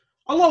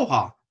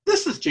Aloha,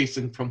 this is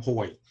Jason from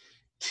Hawaii.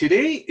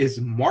 Today is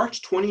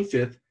March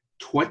 25th,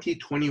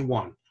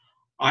 2021.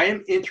 I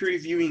am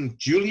interviewing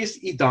Julius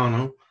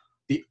Edano,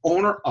 the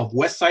owner of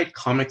Westside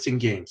Comics and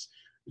Games.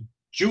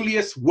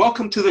 Julius,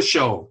 welcome to the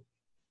show.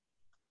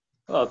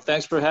 Well,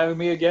 thanks for having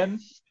me again.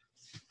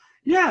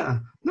 Yeah,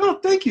 no,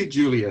 thank you,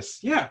 Julius.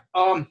 Yeah,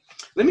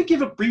 let me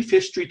give a brief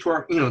history to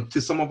our, to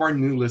some of our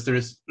new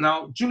listeners.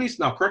 Now, Julius,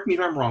 correct me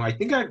if I'm wrong. I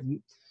think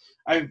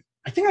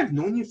I've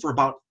known you for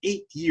about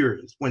 8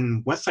 years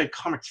when Westside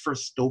Comics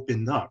first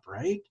opened up,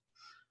 right?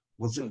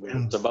 Was it?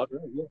 It's about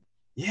right, yeah.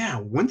 Yeah.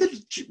 When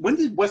did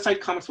Westside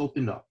Comics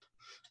open up?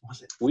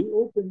 Was it? We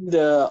opened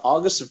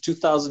August of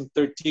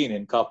 2013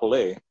 in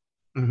Kapolei.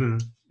 Mm-hmm.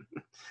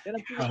 And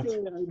I'm pretty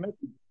sure I met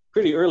you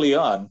pretty early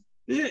on.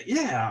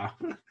 Yeah.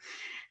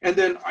 And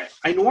then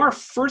our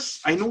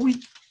first interview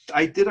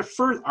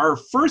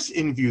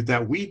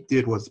that we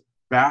did was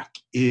back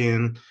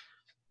in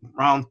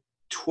around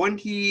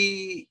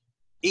 2018.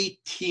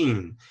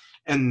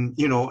 And,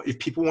 if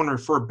people want to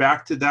refer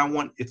back to that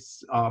one,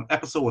 its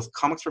episode was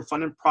Comics for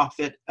Fun and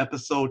Profit,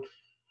 episode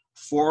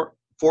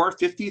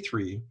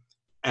 453,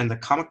 and the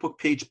Comic Book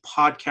Page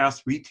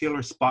podcast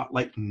Retailer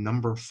Spotlight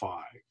number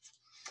 5.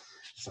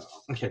 So,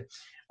 okay.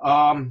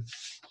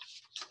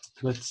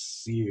 Let's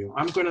see.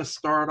 I'm going to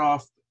start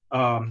off.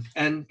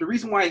 And the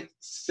reason why I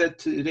said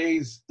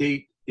today's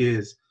date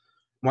is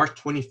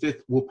March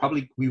 25th.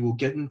 We will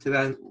get into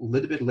that a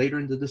little bit later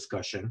in the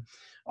discussion.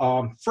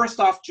 First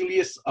off,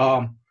 Julius,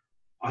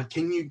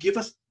 can you give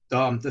us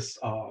this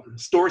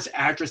store's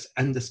address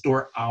and the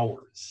store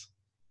hours?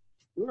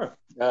 Sure.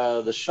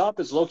 The shop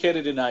is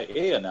located in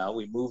Aiea now.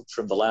 We moved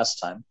from the last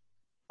time.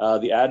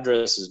 The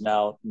address is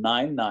now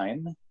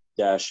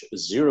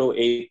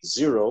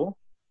 99-080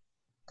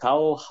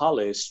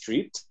 Kauhale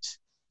Street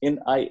in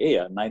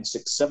Aiea,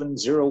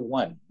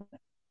 96701.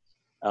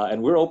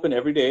 And we're open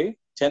every day,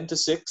 10 to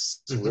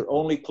 6. Mm-hmm. We're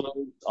only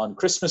closed on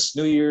Christmas,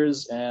 New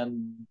Year's,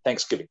 and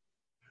Thanksgiving.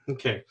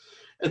 Okay.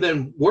 And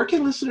then where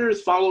can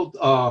listeners follow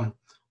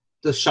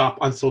the shop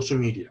on social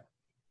media?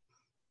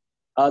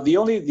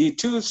 The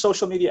two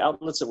social media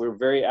outlets that we're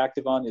very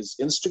active on is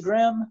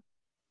Instagram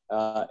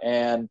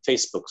and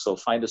Facebook. So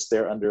find us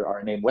there under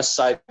our name,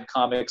 Westside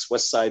Comics,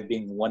 Westside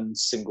being one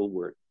single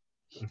word.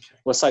 Okay.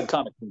 Westside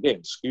Comics and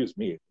Games, excuse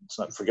me. Let's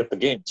not forget the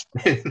games.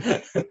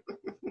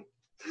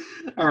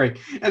 All right.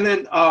 And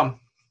then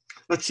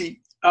let's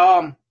see.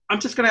 I'm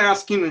just going to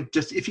ask you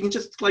if you can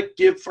just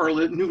give our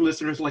new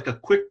listeners a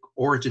quick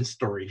origin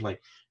story.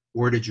 Like,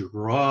 where did you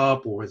grow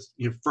up? Or was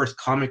your first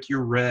comic you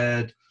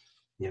read?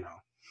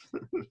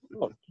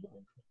 Oh,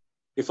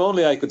 if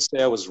only I could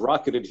say I was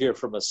rocketed here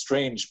from a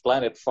strange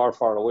planet far,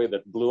 far away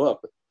that blew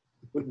up.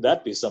 Wouldn't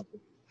that be something?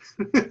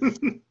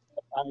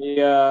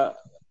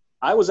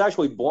 I was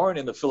actually born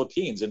in the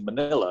Philippines, in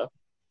Manila.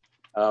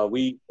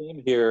 We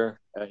came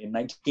here in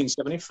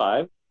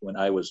 1975 when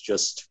I was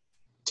just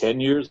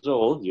 10 years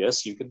old.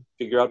 Yes, you can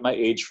figure out my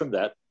age from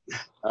that.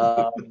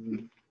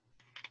 And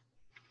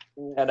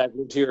I've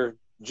lived here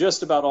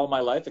just about all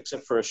my life,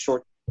 except for a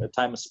short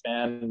time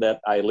span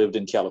that I lived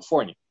in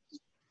California.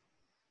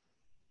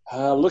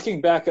 Looking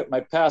back at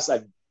my past,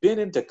 I've been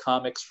into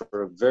comics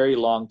for a very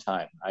long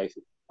time.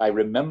 I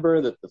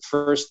remember that the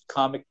first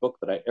comic book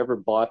that I ever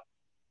bought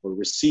or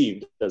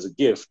received as a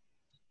gift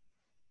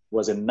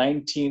was in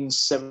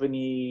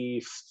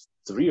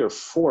 1973 or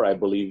 4, I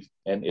believe,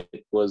 and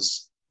it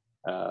was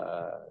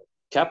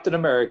Captain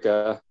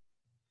America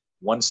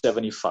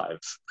 175.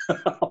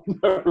 I'll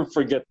never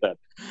forget that.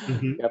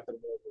 Mm-hmm. Captain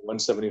America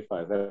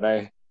 175.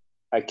 And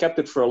I kept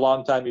it for a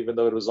long time, even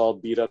though it was all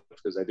beat up,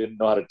 because I didn't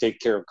know how to take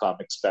care of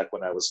comics back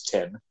when I was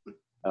 10.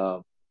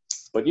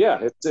 But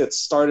yeah, it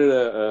started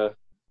a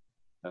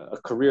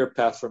career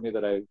path for me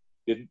that I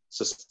didn't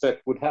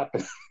suspect would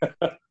happen.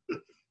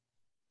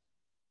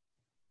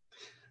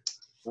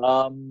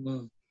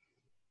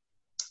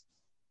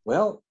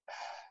 Well,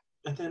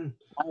 and then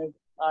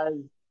I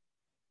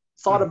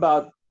thought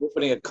about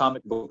opening a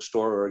comic book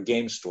store or a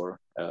game store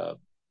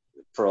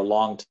for a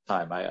long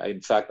time.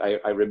 In fact,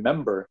 I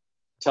remember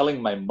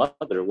telling my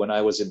mother when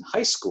I was in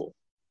high school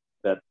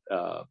that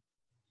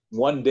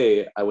one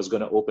day I was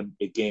going to open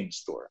a game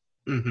store.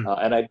 Mm-hmm.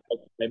 And I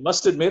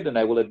must admit, and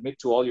I will admit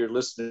to all your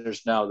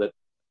listeners now, that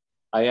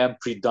I am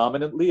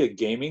predominantly a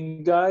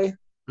gaming guy,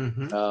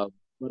 mm-hmm.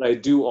 But I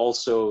do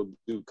also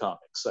do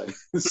comics.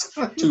 It's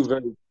two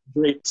very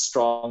great,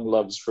 strong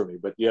loves for me.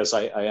 But yes,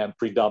 I am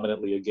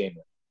predominantly a gamer.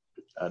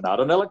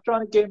 Not an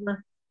electronic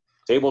gamer,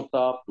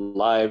 tabletop,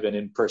 live, and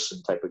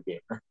in-person type of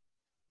gamer.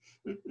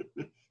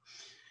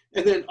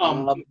 And then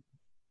I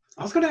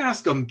was going to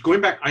ask, going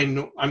back, I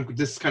know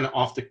this is kind of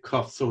off the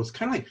cuff, so it's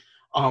kind of like,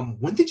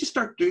 when did you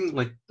start doing,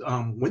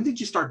 when did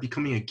you start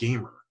becoming a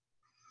gamer?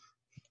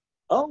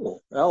 Oh,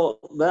 well,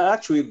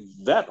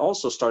 that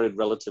also started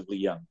relatively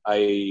young.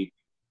 I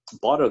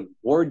bought a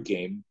board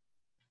game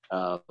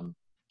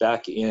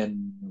back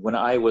when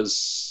I was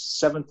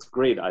 7th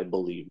grade, I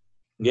believe.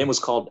 The game was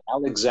called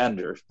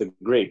Alexander the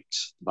Great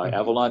by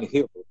Avalon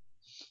Hill.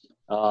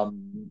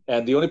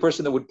 And the only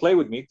person that would play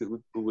with me,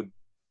 who would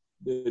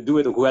do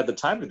it, who had the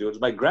time to do it,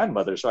 was my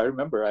grandmother. So I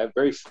remember I have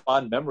very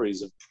fond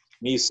memories of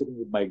me sitting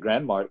with my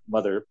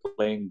grandmother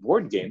playing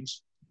board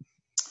games.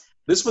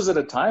 This was at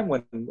a time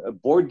when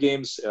board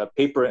games,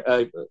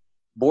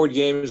 board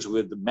games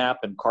with the map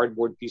and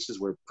cardboard pieces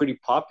were a pretty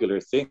popular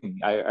thing.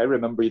 I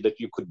remember that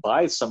you could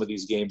buy some of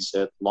these games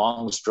at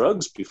Long's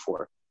Drugs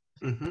before,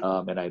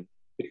 and I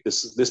picked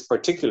this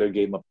particular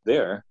game up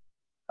there.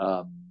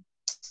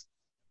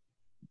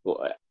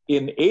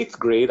 In 8th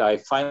grade, I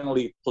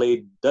finally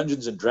played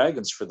Dungeons and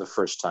Dragons for the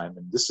first time,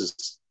 and this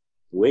is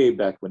way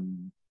back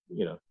when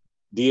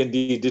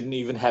D&D didn't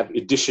even have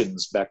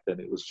editions back then.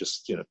 It was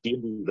just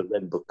D&D, the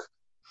Red Book.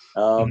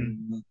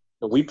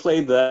 We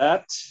played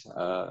that,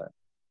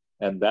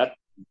 and that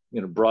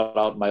brought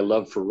out my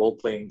love for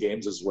role-playing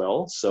games as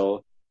well.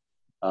 So,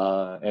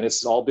 and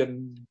it's all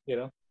been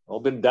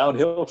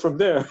downhill from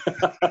there.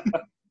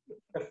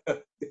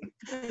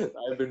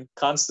 I've been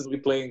constantly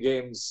playing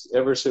games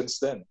ever since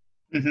then.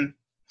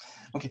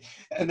 Okay,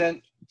 and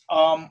then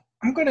I'm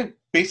gonna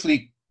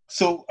basically.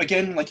 So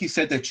again, like you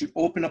said, that you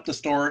opened up the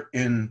store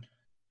in.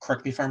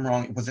 Correct me if I'm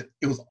wrong.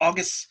 It was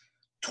August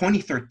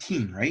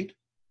 2013, right?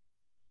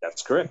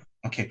 That's correct.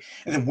 Okay,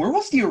 and then where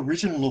was the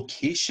original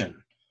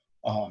location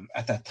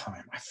at that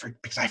time?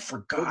 Because I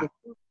forgot.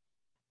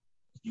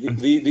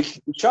 The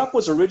shop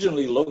was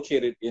originally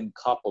located in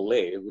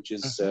Kapolei, which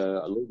is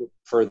a little bit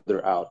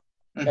further out.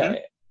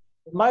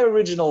 My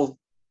original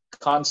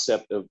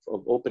concept of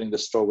opening the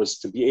store was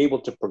to be able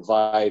to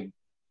provide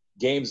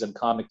games and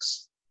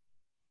comics,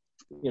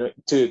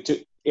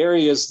 to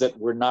areas that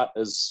were not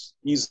as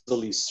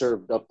easily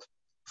served up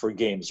for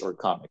games or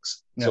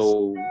comics. Yes.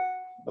 So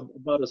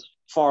about as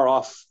far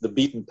off the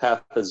beaten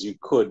path as you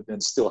could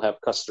and still have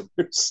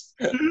customers.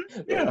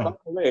 Yeah.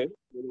 It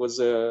was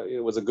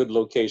a good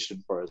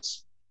location for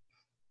us.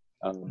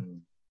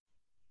 And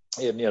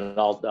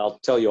I'll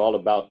tell you all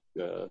about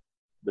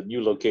the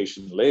new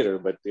location later,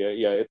 but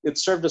it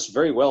served us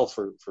very well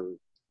for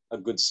a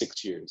good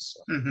 6 years.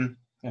 So.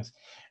 Yes.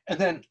 And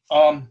then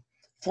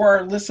for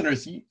our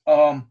listeners,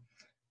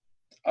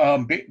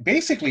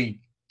 basically,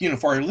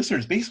 for our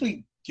listeners,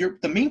 basically,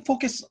 the main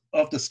focus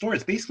of the store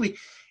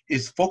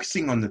is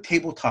focusing on the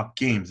tabletop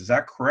games. Is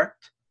that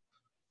correct?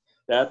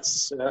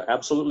 That's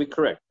absolutely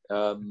correct.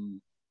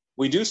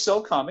 We do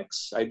sell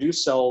comics. I do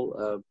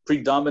sell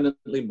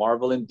predominantly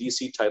Marvel and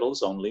DC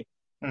titles only.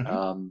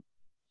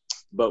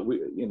 But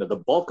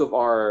the bulk of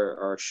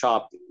our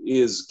shop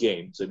is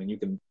games. I mean, you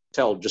can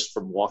tell just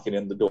from walking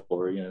in the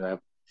door.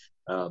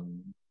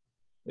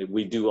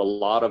 We do a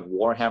lot of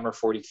Warhammer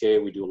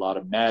 40K. We do a lot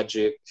of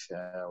Magic,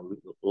 a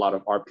lot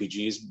of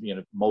RPGs.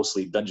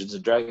 Mostly Dungeons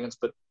and Dragons,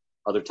 but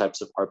other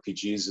types of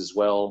RPGs as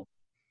well,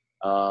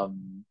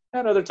 and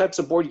other types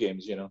of board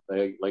games.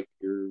 Right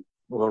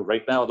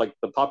now, like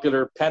the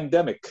popular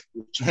Pandemic,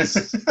 which is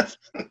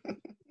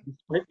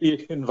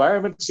the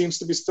environment seems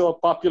to be still a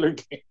popular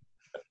game.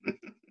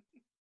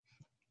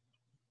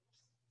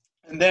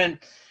 And then,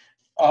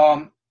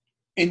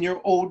 in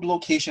your old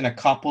location at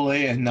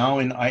Kapolei and now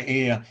in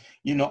Aiea,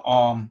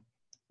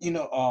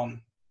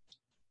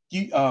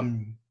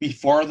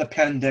 before the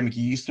pandemic,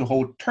 you used to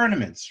hold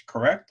tournaments,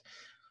 correct?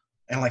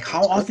 And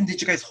how often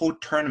did you guys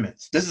hold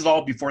tournaments? This is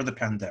all before the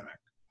pandemic.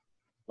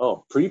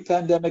 Oh,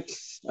 pre-pandemic,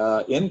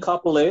 in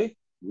Kapolei,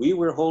 we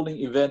were holding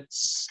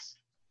events.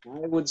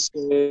 I would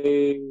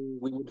say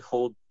we would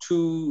hold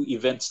 2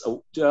 events,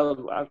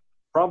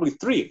 probably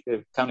 3,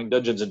 if counting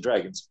Dungeons and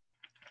Dragons.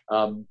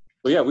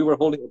 But yeah, we were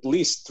holding at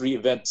least 3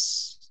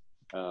 events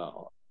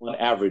on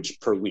average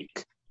per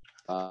week.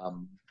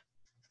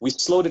 We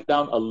slowed it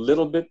down a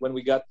little bit when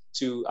we got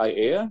to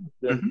Aiea.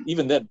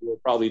 Even then, we were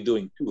probably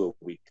doing 2 a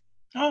week.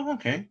 Oh,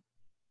 okay.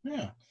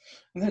 Yeah.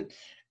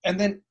 And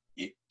then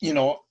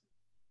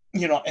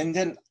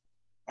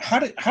how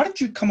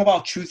did you come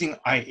about choosing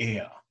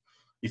Aiea,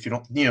 if you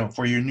don't,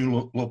 for your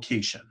new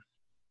location?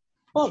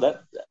 Well,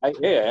 that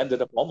Aiea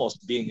ended up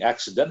almost being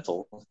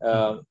accidental.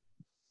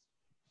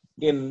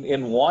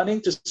 In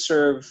wanting to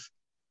serve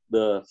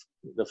the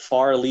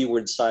far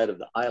leeward side of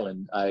the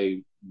island,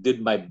 I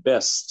did my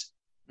best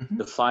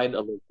to find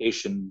a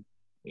location,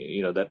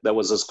 that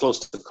was as close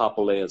to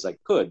Kapolei as I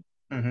could.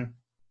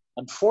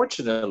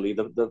 Unfortunately,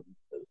 the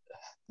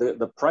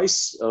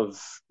price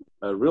of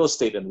real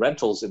estate and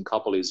rentals in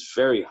Kapolei is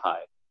very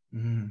high.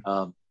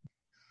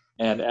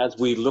 And as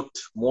we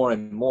looked more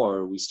and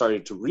more, we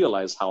started to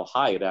realize how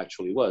high it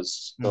actually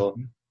was. So,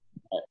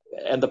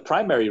 and the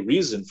primary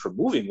reason for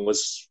moving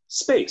was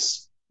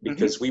space,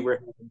 because we were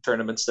having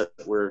tournaments that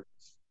were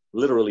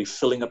literally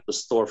filling up the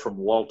store from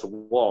wall to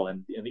wall.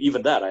 And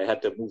even that, I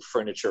had to move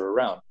furniture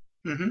around.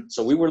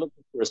 So we were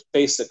looking for a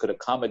space that could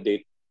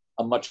accommodate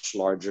a much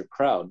larger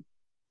crowd.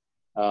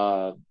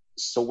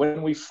 So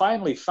when we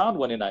finally found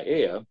one in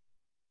Aiea,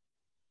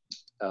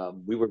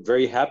 we were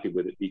very happy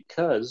with it,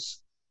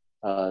 because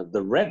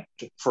the rent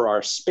for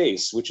our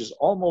space, which is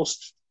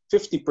almost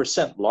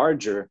 50%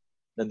 larger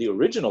than the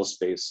original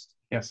space,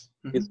 is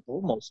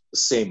almost the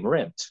same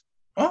rent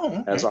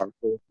as our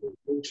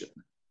location.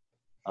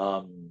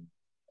 And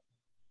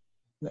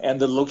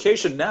the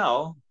location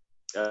now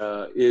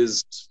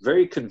is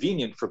very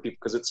convenient for people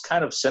because it's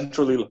kind of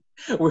centrally.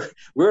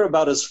 We're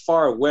about as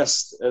far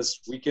west as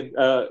we can,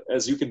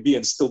 as you can be,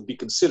 and still be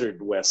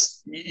considered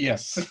west.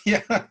 Yes.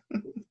 Yeah.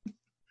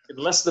 In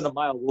less than a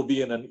mile, we'll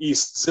be in an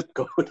east zip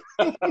code.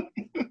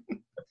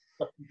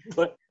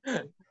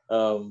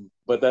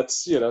 but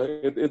that's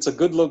it's a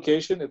good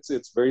location.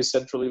 It's very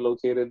centrally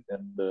located,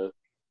 and the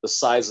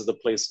size of the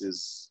place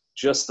is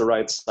just the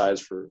right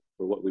size for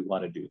what we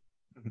want to do.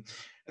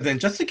 And then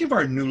just to give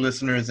our new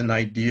listeners an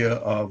idea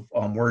of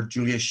where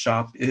Julia's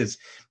shop is,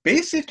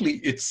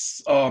 basically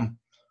it's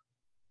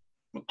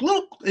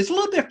it's a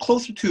little bit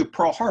closer to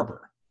Pearl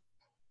Harbor,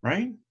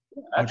 right?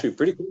 Actually,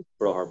 pretty close to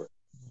Pearl Harbor.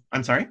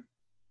 I'm sorry?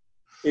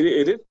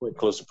 It is quite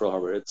close to Pearl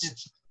Harbor.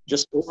 It's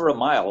just over a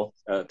mile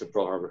to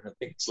Pearl Harbor. I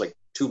think it's like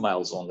 2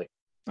 miles only.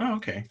 Oh,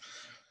 okay.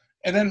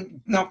 And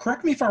then now,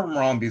 correct me if I'm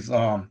wrong, because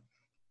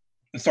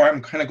sorry,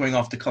 I'm kind of going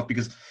off the cuff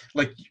because,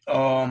 like,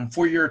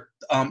 for your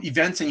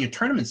events and your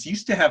tournaments, you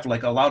used to have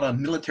like a lot of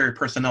military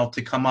personnel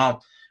to come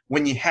out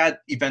when you had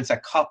events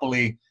at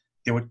Kapolei.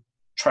 They would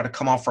try to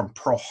come out from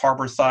Pearl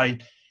Harbor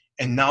side,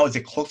 and now is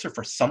it closer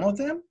for some of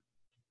them?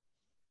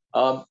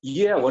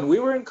 Yeah, when we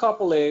were in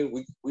Kapolei,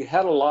 we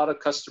had a lot of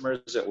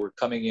customers that were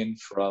coming in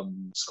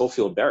from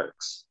Schofield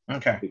Barracks.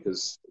 Okay.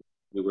 Because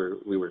we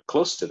were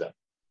close to them.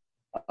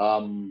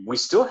 We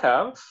still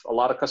have a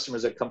lot of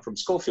customers that come from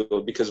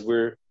Schofield because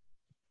we're,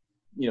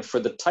 for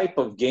the type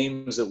of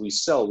games that we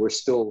sell, we're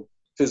still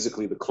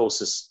physically the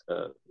closest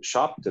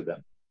shop to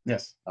them.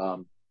 Yes.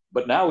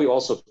 But now we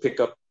also pick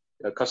up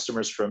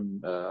customers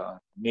from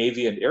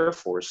Navy and Air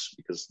Force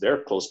because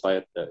they're close by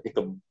at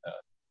Hickam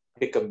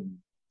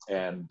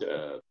and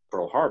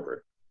Pearl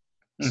Harbor.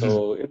 Mm-hmm.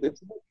 So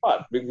it's a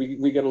lot.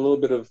 We get a little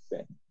bit of,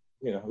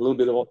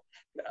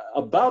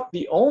 about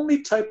the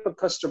only type of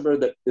customer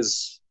that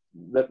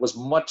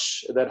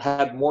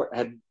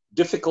had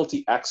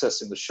difficulty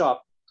accessing the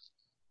shop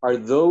are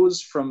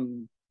those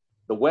from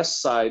the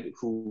west side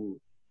who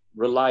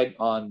relied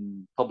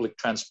on public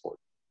transport,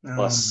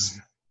 bus.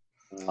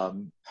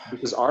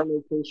 Because our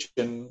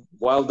location,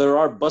 while there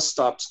are bus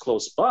stops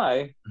close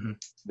by, mm-hmm.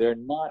 they're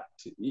not.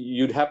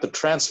 You'd have to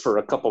transfer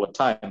a couple of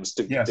times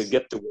to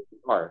get to where you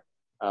are.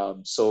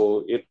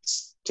 So it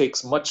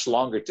takes much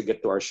longer to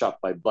get to our shop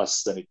by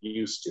bus than it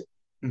used to.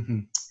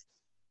 Mm-hmm.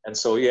 And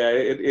so,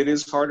 it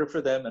is harder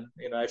for them,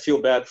 and I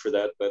feel bad for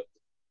that, but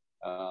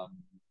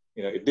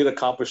it did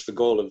accomplish the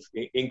goal of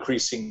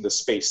increasing the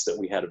space that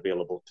we had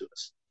available to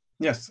us.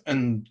 Yes,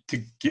 and to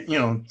get,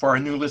 for our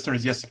new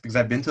listeners, yes, because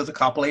I've been to the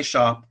Kapolei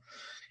shop,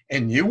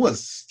 and it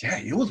was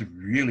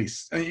really,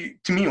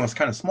 to me, it was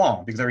kind of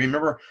small, because I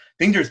remember, I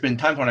think there's been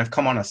times when I've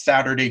come on a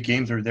Saturday,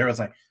 games are there, I was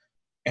like,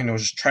 and I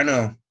was just trying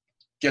to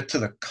get to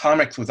the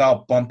comics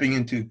without bumping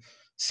into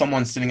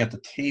someone sitting at the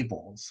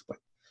tables. But,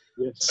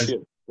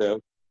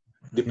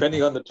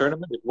 depending on the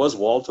tournament, it was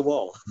wall to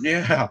wall.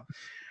 Yeah,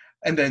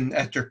 and then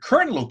at your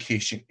current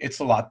location, it's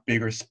a lot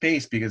bigger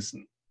space because,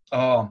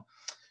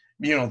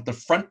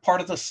 the front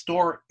part of the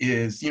store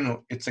is,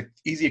 it's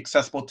easy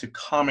accessible to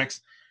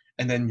comics,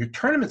 and then your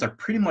tournaments are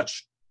pretty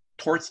much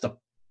towards the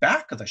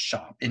back of the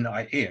shop in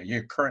IA,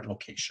 your current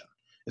location.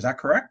 Is that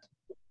correct?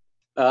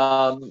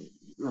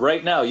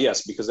 Right now,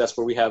 yes, because that's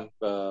where we have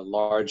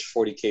large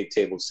 40K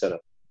tables set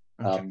up.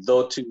 Okay.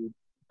 Though to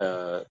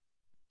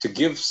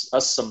give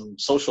us some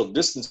social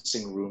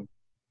distancing room,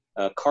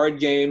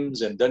 card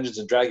games and Dungeons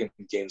and Dragons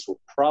games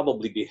will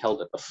probably be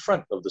held at the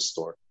front of the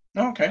store.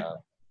 Okay.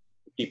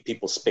 Keep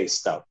people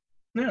spaced out.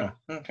 Yeah.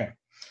 Okay.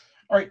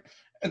 All right.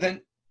 And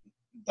then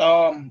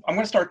I'm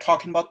going to start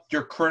talking about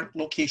your current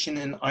location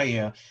in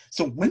IA.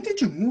 So when did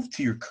you move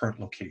to your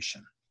current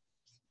location?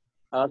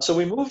 So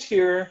we moved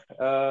here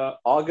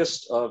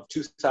August of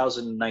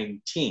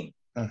 2019.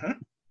 Uh-huh.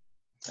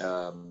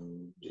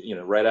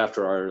 Right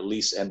after our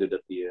lease ended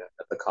at the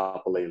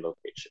Kapolei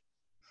location.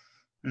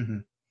 Mm-hmm.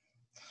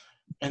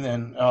 And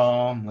then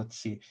let's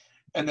see.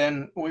 And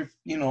then we've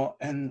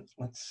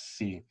let's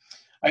see.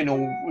 I know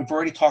we've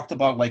already talked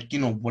about what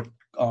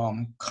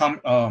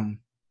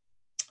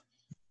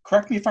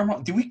correct me if I'm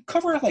wrong. Did we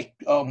cover I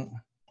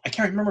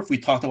can't remember if we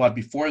talked about it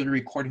before the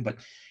recording, but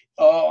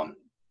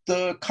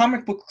the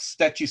comic books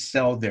that you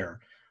sell there,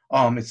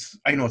 I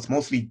know it's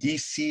mostly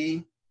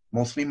DC,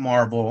 mostly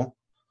Marvel,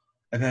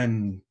 and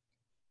then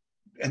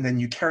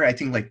you carry, I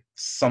think,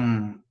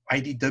 some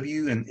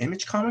IDW and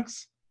Image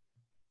comics.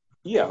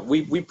 Yeah,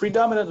 we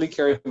predominantly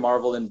carry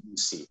Marvel and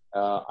DC.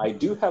 I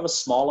do have a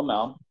small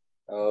amount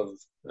of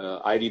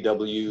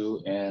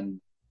IDW and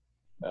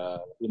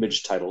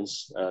Image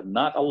titles,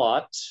 not a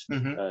lot.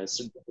 Mm-hmm.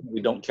 So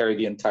we don't carry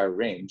the entire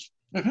range.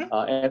 Mm-hmm.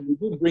 And we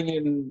do bring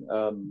in,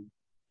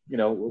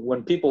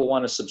 when people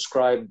want to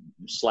subscribe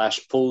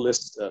 / pull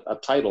list a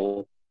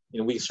title,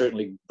 we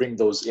certainly bring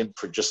those in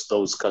for just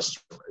those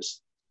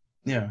customers.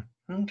 Yeah.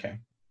 Okay.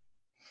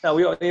 Now,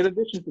 in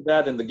addition to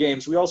that, in the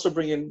games, we also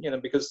bring in,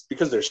 because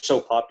they're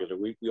so popular,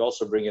 we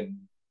also bring in,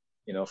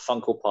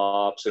 Funko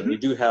Pops, and mm-hmm. we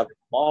do have a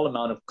small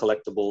amount of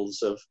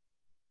collectibles of,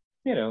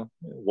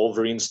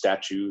 Wolverine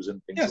statues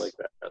and things like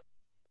that.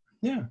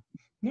 Yeah.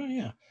 No,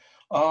 yeah.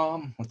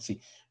 Let's see.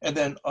 And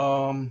then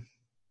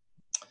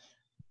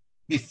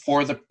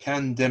before the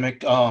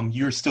pandemic,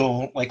 you're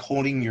still like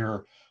holding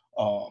your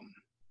um,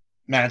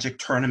 Magic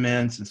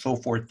tournaments and so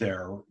forth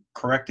there,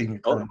 correct, in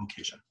your Oh, current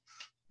location.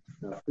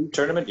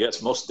 tournament?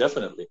 Yes, most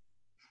definitely.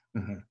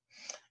 Hmm.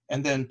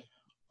 And then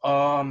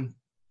um,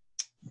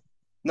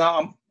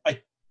 now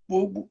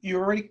well, you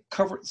already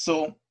covered.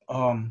 So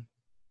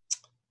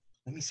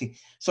let me see.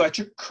 So at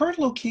your current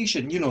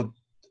location,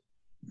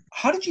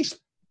 how did you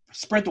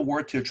spread the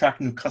word to attract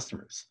new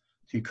customers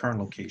to your current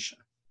location?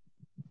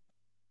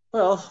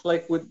 Well,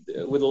 like with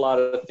a lot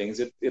of things,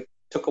 it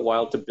took a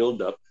while to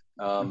build up.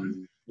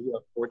 Hmm. We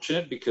are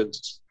fortunate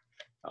because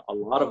a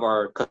lot of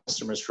our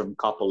customers from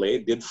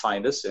Kapolei did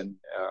find us and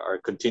are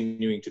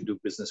continuing to do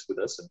business with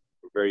us, and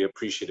we're very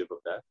appreciative of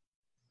that.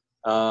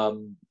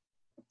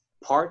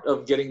 Part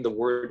of getting the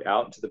word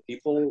out to the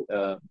people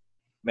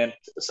meant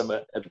some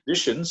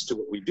additions to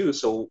what we do.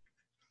 So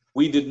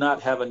we did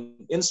not have an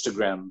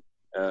Instagram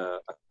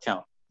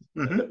account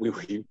Hmm. that we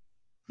were using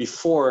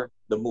before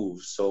the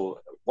move. So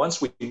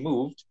once we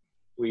moved,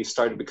 we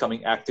started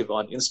becoming active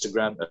on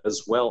Instagram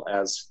as well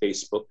as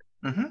Facebook.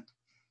 Hmm.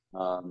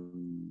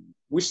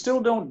 We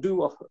still don't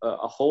do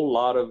a whole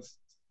lot of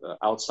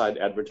outside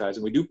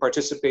advertising. We do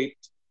participate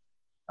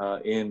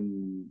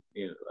in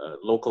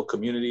local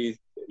community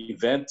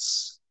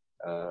events,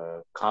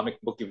 comic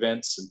book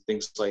events, and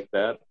things like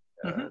that.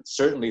 Hmm.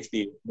 Certainly,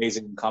 the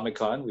Amazing Comic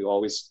Con, we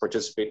always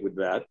participate with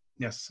that.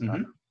 Yes. Uh,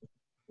 Hmm.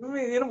 I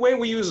mean, in a way,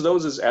 we use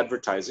those as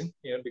advertising,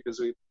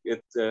 because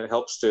it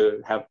helps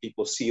to have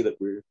people see that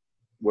we're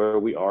where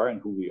we are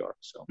and who we are.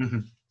 So, Hmm.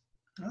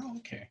 Oh,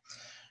 okay.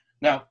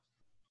 Now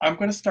I'm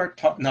going to start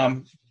talking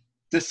now.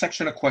 This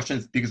section of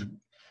questions because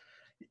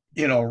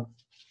you know,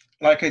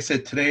 like I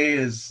said, today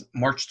is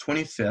March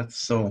 25th,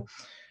 so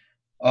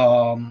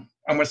I'm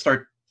going to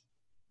start.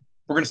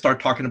 We're going to start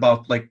talking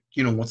about like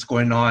what's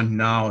going on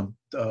now.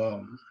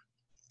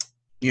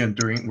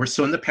 During we're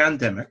still in the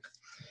pandemic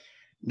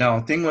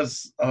now. Thing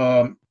was,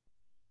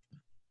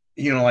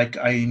 like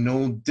I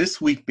know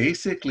this week,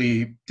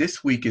 basically,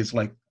 this week is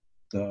like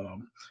the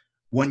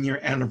 1 year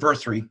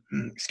anniversary.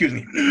 Excuse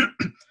me, the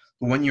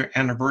 1 year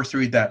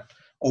anniversary that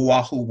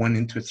Oahu went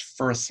into its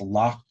first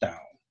lockdown.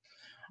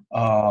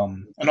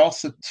 And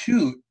also,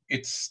 too,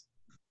 it's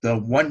the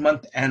 1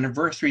 month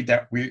anniversary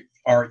that we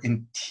are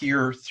in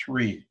tier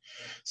 3.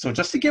 So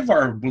just to give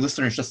our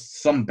listeners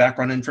just some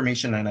background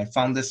information, and I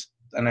found this,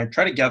 and I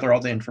try to gather all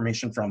the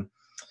information from,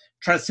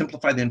 try to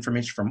simplify the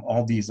information from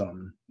all these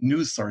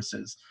news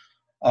sources.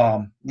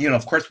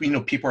 Of course, we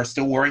know people are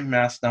still wearing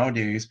masks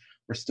nowadays.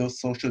 We're still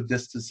social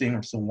distancing.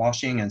 We're still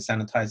washing and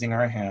sanitizing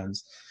our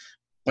hands.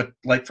 But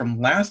like from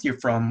last year,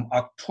 from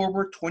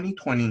October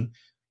 2020,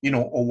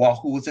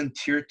 Oahu was in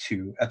tier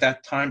 2. At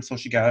that time,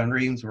 social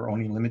gatherings were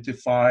only limited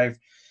to 5.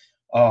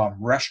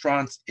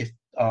 Restaurants, if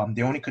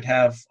they only could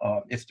have,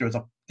 if there was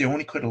a, they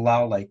only could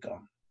allow like,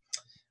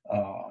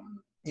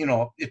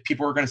 if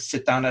people were going to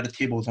sit down at a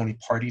table, it was only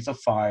parties of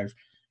 5.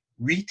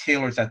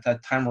 Retailers at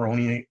that time were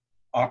only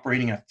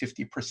operating at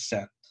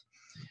 50%.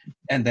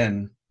 And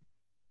then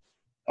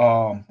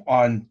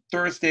on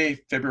Thursday,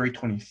 February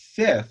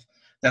 25th,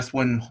 that's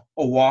when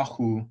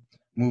Oahu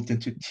moved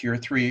into tier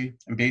 3.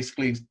 And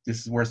basically,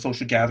 this is where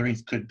social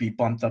gatherings could be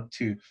bumped up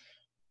to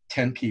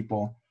 10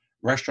 people.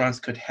 Restaurants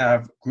could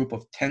have a group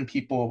of 10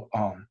 people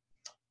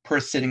per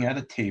sitting at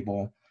a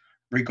table,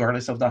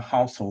 regardless of the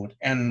household.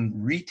 And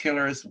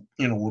retailers,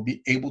 will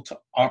be able to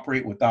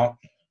operate without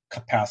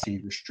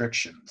capacity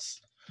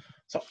restrictions.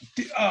 So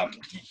I'm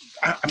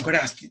going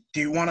to ask you, do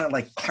you want to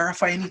like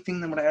clarify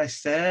anything that I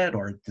said,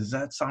 or does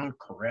that sound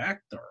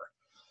correct? Or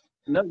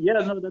no, yeah,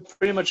 no, that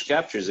pretty much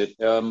captures it.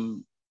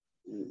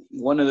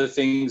 One of the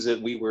things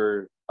that we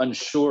were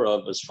unsure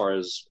of as far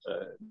as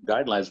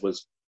guidelines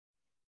was,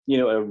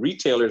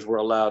 retailers were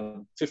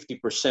allowed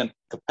 50%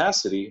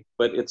 capacity,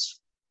 but it's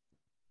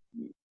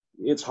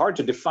hard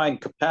to define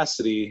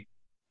capacity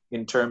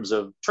in terms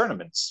of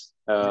tournaments.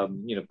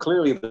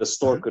 Clearly the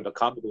store Mhm. could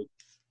accommodate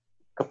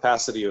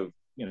capacity of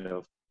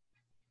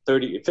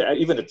 30,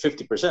 even at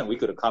 50%, we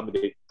could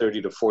accommodate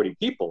 30 to 40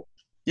 people.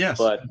 Yes.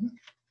 But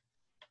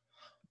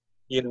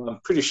I'm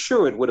pretty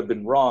sure it would have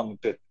been wrong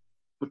to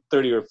put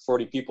 30 or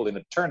 40 people in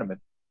a tournament.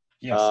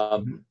 Yes.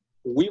 Um,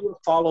 we were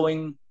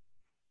following.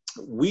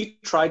 We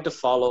tried to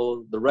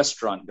follow the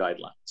restaurant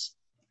guidelines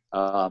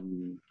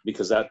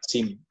because that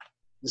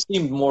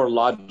seemed more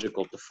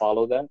logical to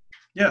follow that.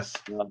 Yes.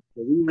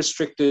 We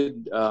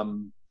restricted.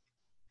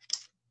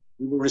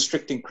 We were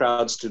restricting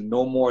crowds to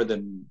no more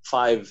than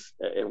 5.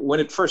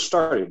 When it first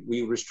started,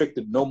 we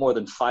restricted no more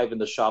than 5 in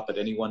the shop at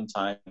any one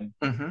time.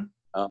 Mm-hmm.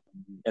 Um,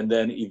 and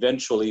then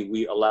eventually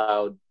we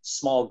allowed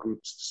small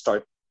groups to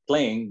start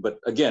playing, but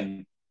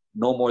again,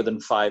 no more than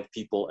 5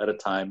 people at a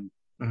time.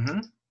 Mm-hmm.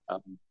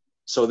 Um,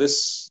 so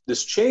this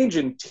change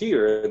in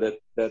tier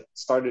that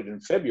started in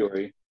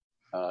February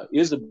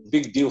is a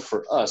big deal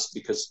for us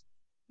because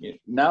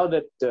now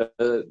that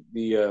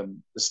the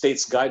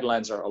state's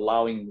guidelines are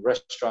allowing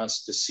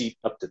restaurants to seat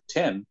up to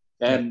 10,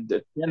 and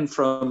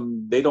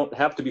they don't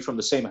have to be from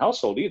the same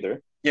household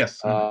either.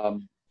 Yes.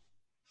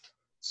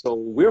 So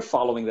we're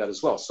following that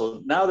as well.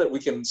 So now that we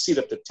can seat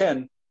up to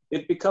 10,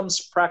 it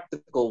becomes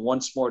practical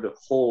once more to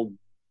hold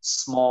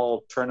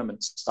small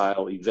tournament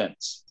style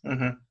events.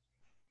 Mm-hmm.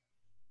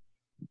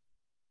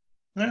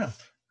 Yeah.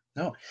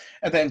 No.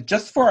 And then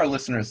just for our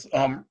listeners,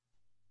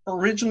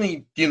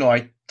 originally,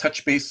 I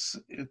touched base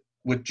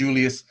with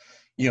Julius,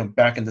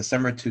 back in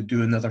December to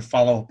do another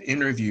follow-up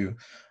interview.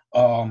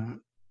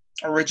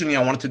 Originally,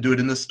 I wanted to do it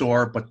in the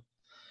store, but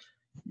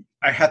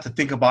I had to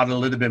think about it a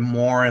little bit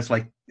more. It's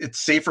like, it's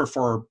safer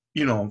for,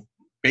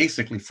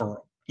 basically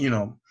for,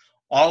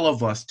 all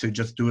of us to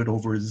just do it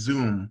over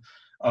Zoom.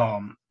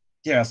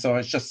 Yeah, so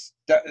it's just,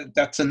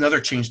 that's another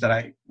change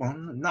that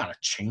not a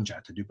change I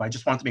had to do, but I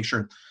just wanted to make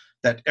sure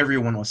that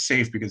everyone was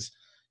safe because,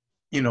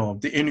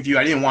 the interview,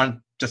 I didn't want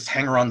to just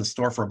hang around the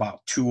store for about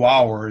 2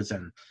 hours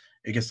and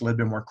it gets a little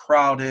bit more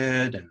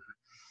crowded and,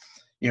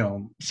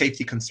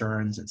 safety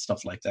concerns and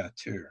stuff like that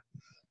too.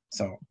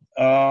 So,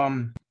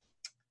 can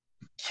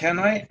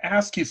I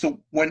ask you,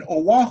 so when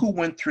Oahu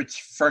went through its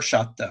first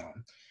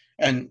shutdown,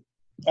 and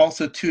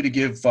also too, to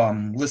give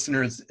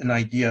listeners an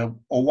idea,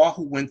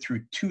 Oahu went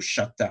through 2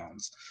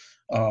 shutdowns.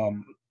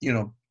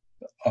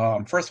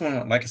 First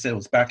one, like I said,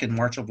 was back in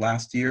March of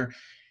last year.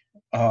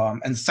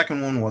 And the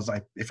second one was,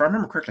 if I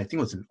remember correctly, I think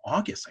it was in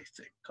August,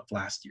 of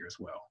last year as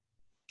well.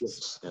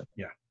 Yes.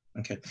 Yeah.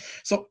 Okay.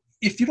 So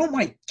if you don't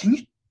mind, can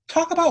you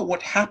talk about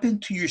what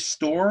happened to your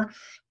store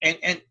and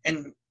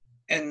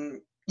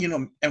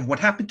what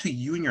happened to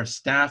you and your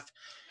staff,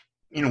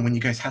 when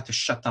you guys had to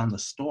shut down the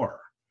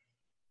store?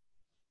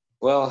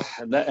 Well,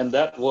 and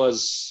that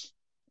was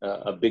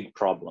a big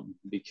problem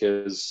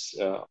because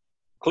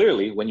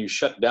clearly when you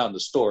shut down the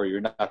store,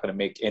 you're not going to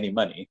make any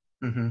money.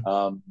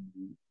 Mm-hmm.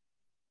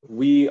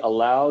 We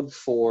allowed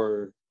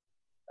for,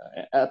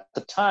 at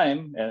the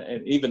time,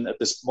 and even at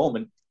this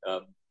moment,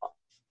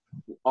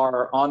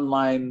 our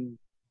online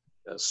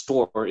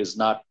store is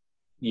not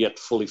yet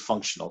fully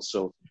functional.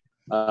 So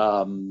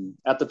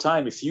at the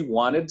time, if you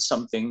wanted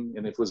something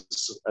and it was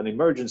an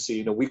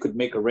emergency, we could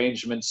make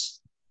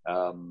arrangements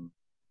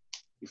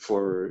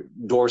for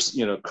doors,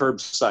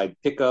 curbside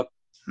pickup.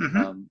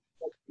 Mm-hmm.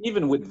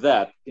 Even with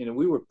that,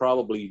 we were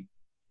probably,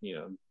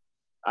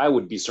 I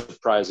would be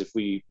surprised if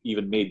we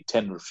even made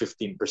 10 or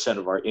 15%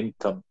 of our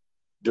income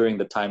during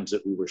the times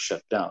that we were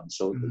shut down.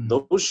 So mm-hmm.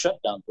 those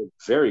shutdowns were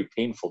very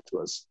painful to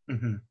us.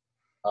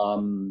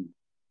 Mm-hmm.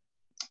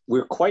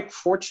 We're quite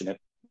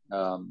fortunate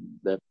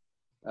that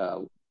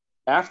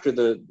after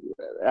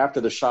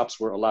the shops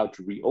were allowed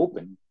to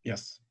reopen,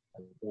 yes,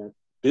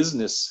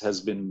 business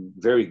has been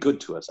very good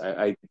to us.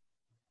 I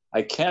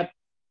can't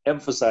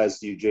emphasize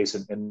to you,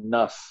 Jason,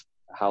 enough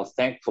how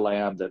thankful I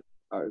am that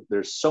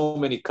there's so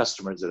many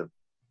customers that have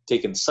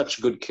taken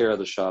such good care of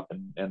the shop,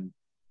 and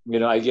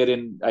I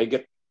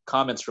get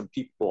comments from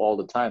people all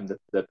the time that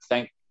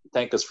thank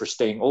us for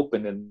staying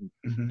open, and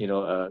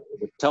mm-hmm.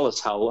 tell us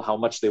how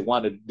much they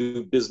want to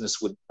do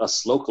business with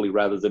us locally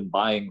rather than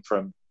buying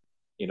from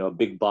a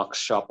big box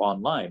shop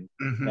online.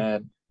 Mm-hmm.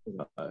 And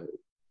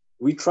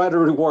we try to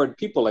reward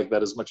people like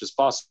that as much as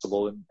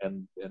possible,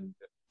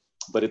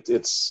 but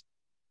it's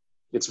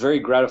very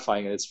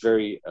gratifying, and it's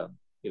very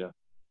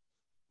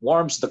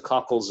warms the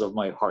cockles of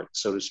my heart,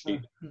 so to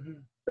speak. Mm-hmm.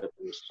 That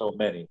there's so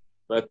many,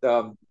 but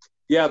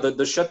yeah, the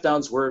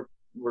shutdowns were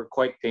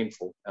quite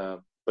painful,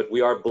 but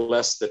we are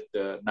blessed that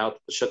now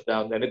the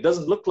shutdown, and it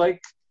doesn't look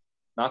like,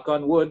 knock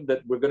on wood,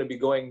 that we're going to be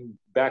going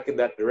back in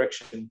that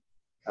direction.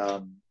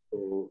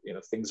 So,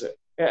 things are,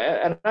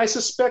 and I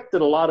suspect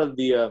that a lot of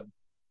the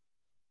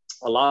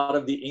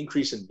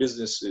increase in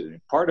business,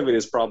 part of it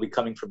is probably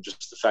coming from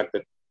just the fact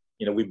that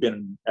we've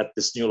been at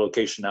this new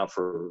location now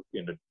for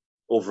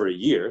over a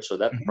year, so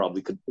that mm-hmm.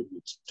 probably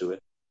contributes to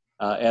it.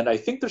 And I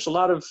think there's a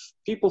lot of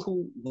people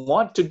who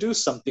want to do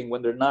something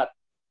when they're not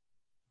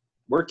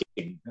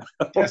working,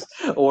 yes.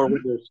 or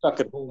when they're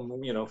stuck at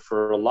home,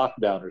 for a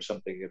lockdown or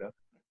something,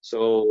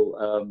 So,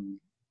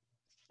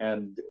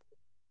 and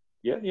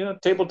yeah,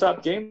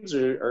 tabletop games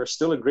are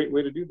still a great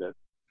way to do that.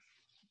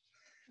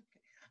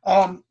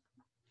 I'm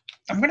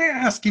going to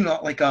ask,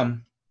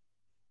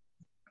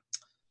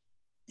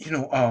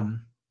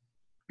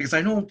 because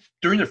I know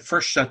during the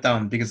first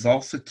shutdown, because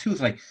also too,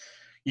 it's like,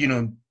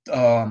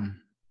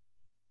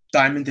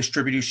 Diamond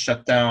Distributors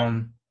shut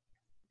down,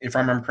 if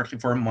I remember correctly,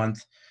 for a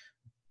month.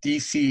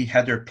 DC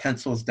had their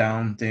pencils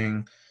down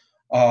thing.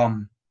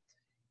 And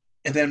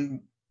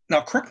then,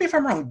 now correct me if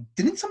I'm wrong,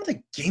 didn't some of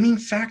the gaming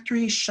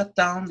factories shut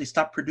down? They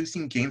stopped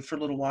producing games for a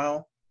little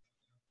while?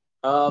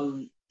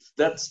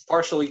 That's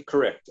partially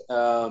correct.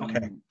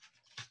 Okay.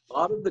 A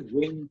lot of the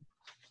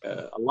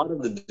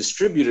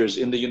distributors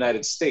in the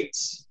United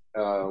States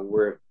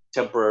were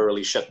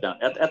temporarily shut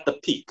down at the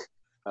peak.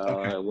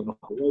 Okay. When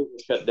Hawaii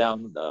was shut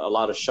down, a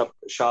lot of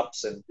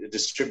shops and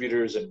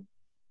distributors and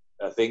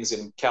things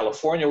in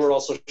California were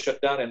also shut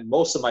down, and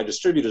most of my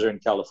distributors are in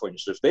California.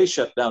 So if they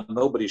shut down,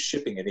 nobody's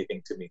shipping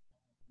anything to me.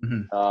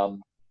 Mm-hmm.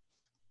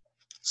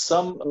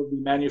 Some of the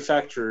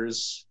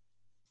manufacturers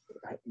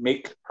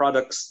make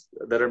products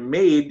that are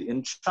made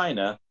in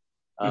China,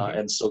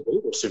 and so they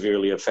were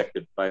severely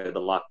affected by the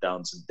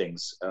lockdowns and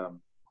things.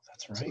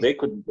 That's right. So they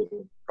couldn't get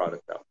the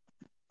product out.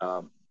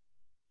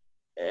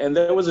 And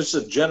there was just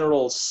a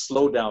general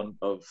slowdown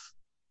of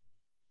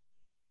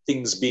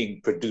things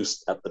being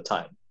produced at the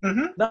time.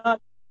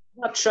 Not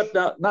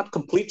shutdown, not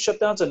complete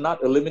shutdowns and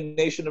not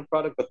elimination of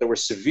product, but there were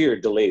severe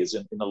delays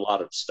in a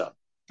lot of stuff.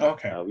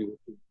 Okay. We were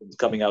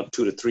coming out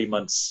 2 to 3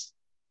 months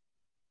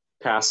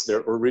past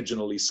their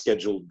originally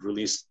scheduled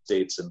release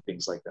dates and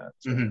things like that.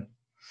 So.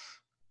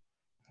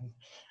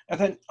 And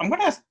then I'm going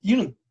to ask,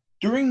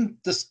 during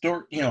the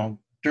store,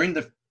 during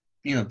the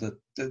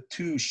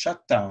two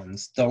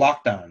shutdowns, the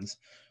lockdowns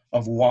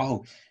of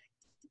Oahu,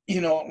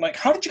 like,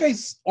 how did you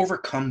guys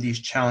overcome these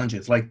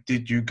challenges? Like,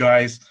 did you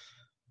guys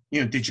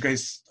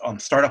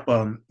start up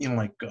a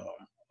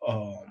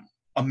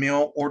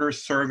mail order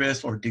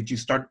service, or did you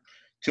start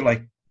to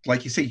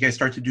like you said, you guys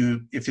start to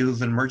do, if it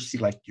was an emergency,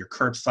 like your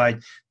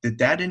curbside? Did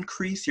that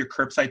increase your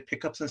curbside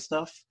pickups and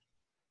stuff?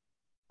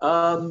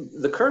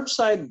 The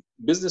curbside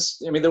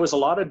business, there was a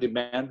lot of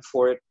demand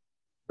for it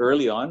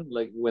early on,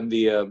 like when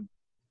we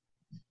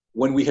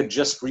had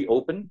just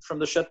reopened from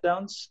the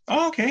shutdowns.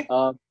 Oh, okay.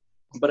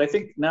 But I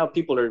think now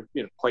people are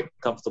quite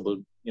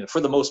comfortable, for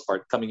the most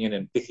part, coming in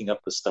and picking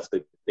up the stuff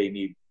that they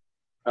need.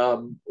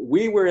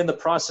 We were in the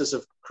process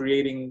of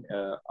creating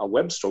a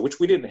web store, which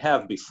we didn't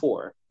have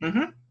before.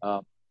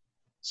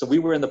 So we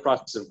were in the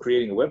process of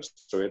creating a web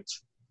store.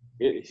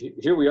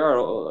 Here we are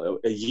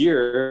a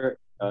year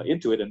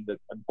into it, and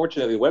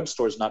unfortunately the web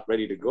store is not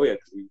ready to go yet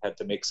because we had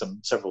to make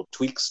several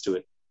tweaks to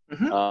it.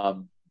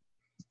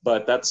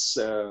 But that's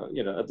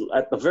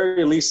at the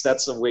very least,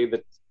 that's a way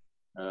that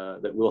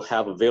we'll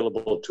have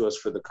available to us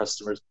for the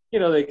customers.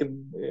 They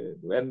can,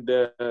 and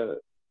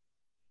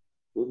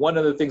one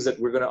of the things that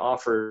we're going to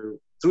offer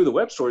through the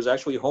web store is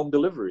actually home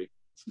delivery.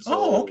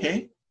 So,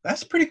 okay,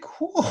 that's pretty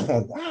cool.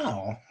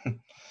 Wow.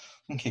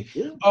 Okay.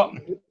 Yeah.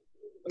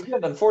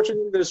 Again,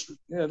 unfortunately,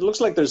 it looks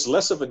like there's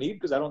less of a need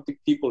because I don't think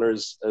people are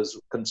as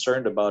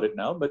concerned about it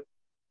now. But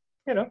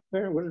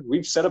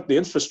we've set up the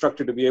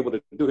infrastructure to be able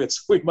to do it,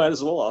 so we might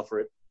as well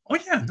offer it. Oh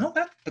yeah, no,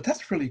 but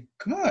that's really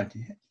good.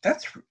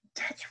 That's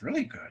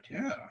really good.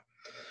 Yeah.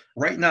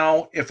 Right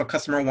now, if a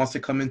customer wants to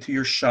come into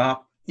your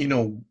shop,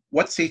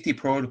 what safety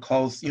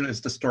protocols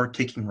is the store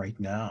taking right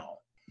now?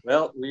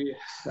 Well, we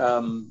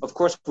of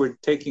course we're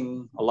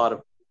taking a lot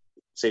of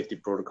safety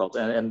protocols,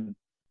 and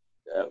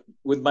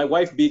with my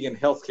wife being in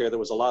healthcare, there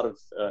was a lot of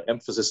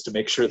emphasis to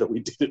make sure that we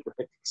did it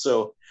right.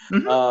 So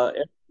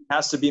it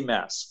has to be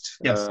masked.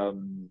 Yes.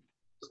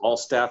 All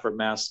staff are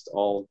masked.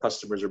 All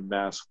customers are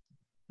masked.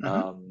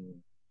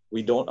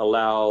 We don't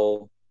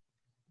allow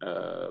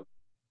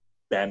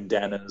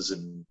bandanas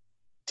and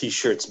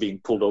T-shirts being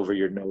pulled over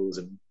your nose,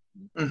 and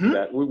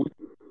that we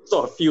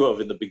saw a few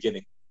of in the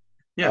beginning.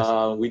 Yes.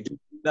 We do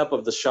clean up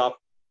of the shop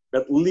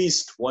at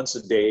least once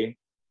a day.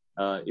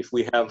 If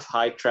we have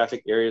high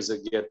traffic areas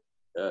that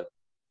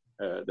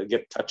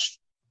get touched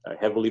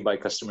heavily by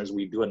customers,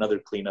 we do another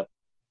cleanup.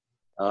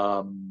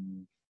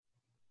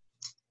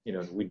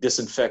 We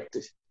disinfect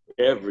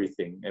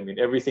everything.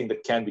 Everything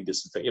that can be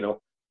disinfected.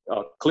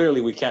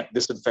 Clearly we can't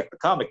disinfect the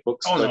comic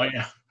books. Oh no,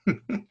 yeah.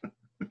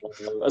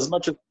 As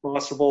much as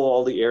possible,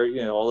 all the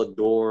area, all the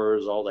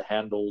doors, all the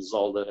handles,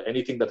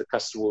 anything that the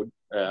customer would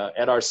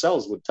and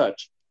ourselves would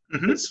touch.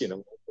 It's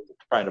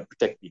trying to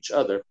protect each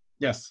other.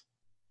 Yes.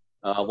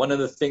 One of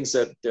the things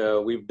that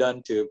we've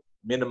done to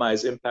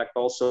minimize impact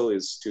also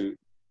is to,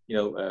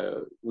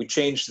 we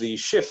changed the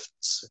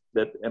shifts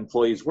that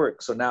employees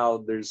work. So now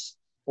there's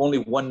only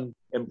one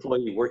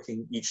employee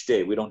working each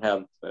day. We don't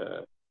have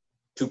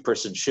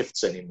 2-person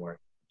shifts anymore.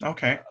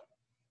 Okay.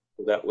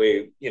 So that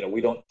way,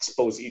 we don't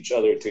expose each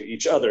other to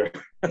each other.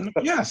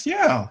 Yes.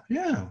 Yeah.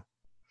 Yeah.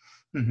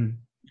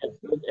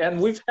 And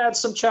we've had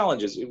some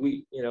challenges.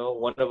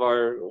 One of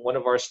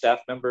our staff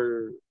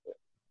members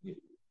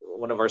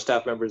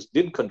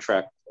did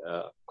contract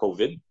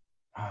COVID.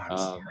 I'm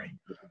sorry.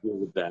 To deal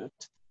with that,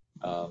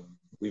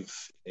 we've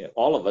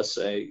all of us,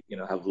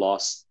 have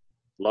lost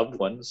loved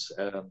ones.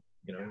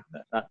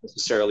 Not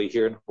necessarily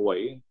here in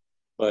Hawaii,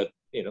 but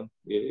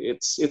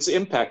it's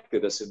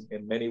impacted us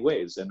in many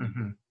ways.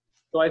 And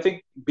so I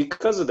think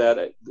because of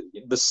that,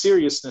 the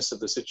seriousness of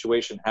the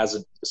situation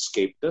hasn't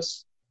escaped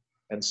us.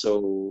 And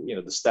so,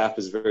 the staff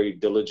is very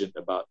diligent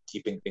about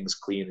keeping things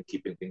clean and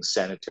keeping things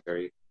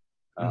sanitary.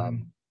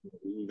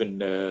 We even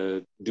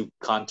do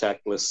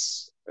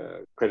contactless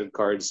credit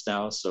cards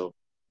now. So,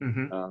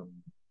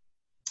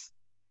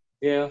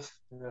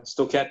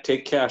 still can't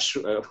take cash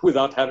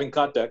without having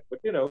contact, but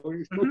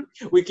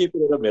we keep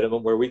it at a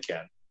minimum where we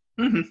can.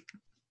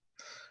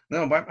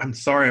 No, but I'm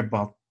sorry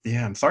about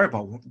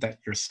that.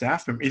 Your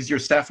staff member, is your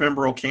staff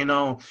member okay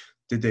now?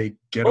 Did they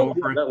get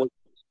over it?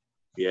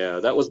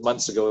 That was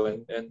months ago,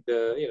 and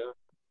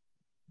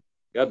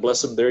God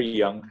bless them. They're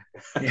young.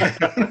 Yeah.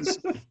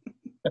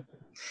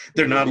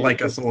 They're not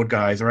like us old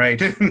guys,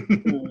 right?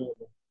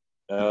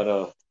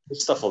 No,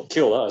 this stuff will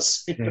kill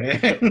us.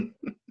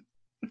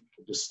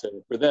 just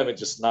for them, it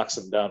just knocks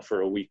them down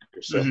for a week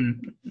or so.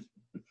 Mm-hmm.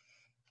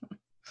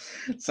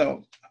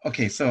 So,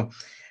 okay, so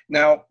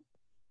now,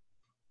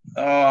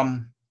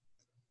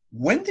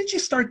 when did you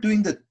start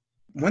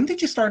when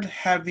did you start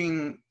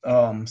having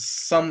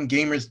some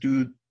gamers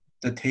do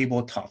the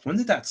tabletop? When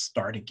did that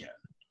start again?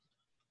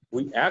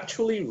 We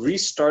actually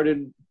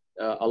restarted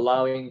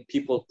allowing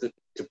people to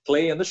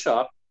play in the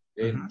shop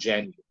in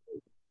January.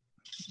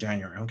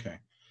 January, okay.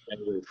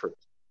 January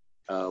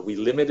 1st. We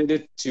limited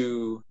it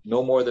to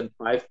no more than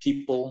 5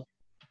 people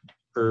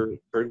per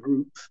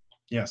group.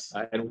 Yes.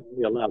 And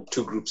we allowed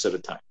 2 groups at a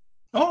time.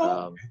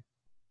 Oh, okay.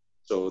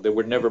 So there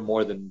were never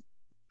more than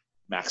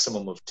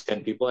maximum of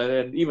 10 people.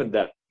 And even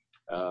that,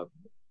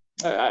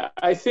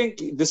 I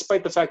think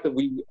despite the fact that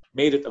we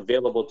made it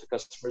available to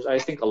customers, I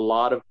think a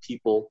lot of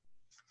people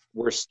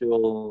were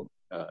still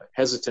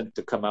hesitant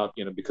to come out,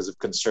 because of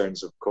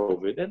concerns of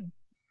COVID, and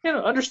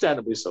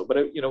understandably so. But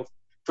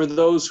for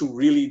those who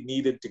really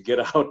needed to get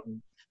out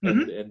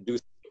and do,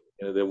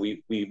 that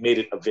we made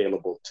it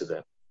available to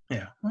them.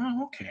 Yeah.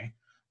 Oh, okay,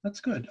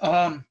 that's good.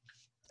 And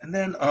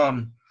then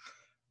I'm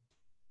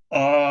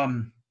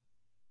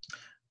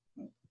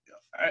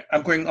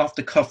going off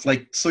the cuff.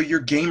 Like, so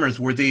your gamers,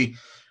 were they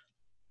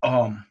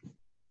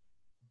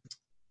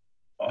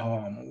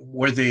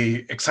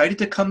excited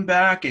to come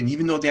back? And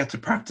even though they had to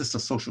practice the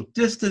social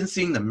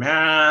distancing, the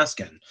mask,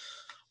 and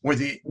were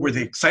they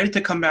excited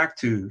to come back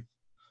to?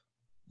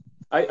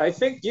 I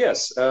think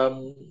yes.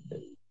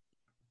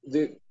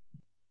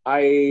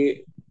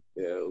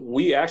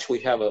 We actually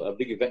have a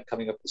big event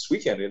coming up this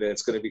weekend, and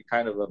it's going to be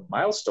kind of a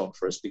milestone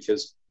for us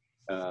because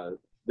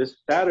this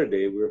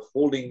Saturday we're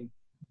holding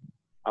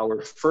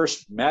our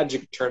first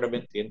Magic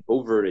tournament in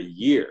over a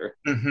year.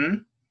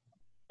 Mm-hmm.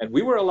 And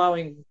we were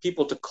allowing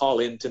people to call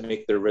in to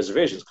make their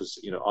reservations because,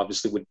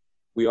 obviously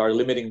we are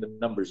limiting the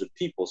numbers of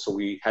people. So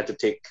we had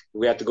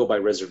to go by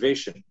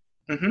reservation.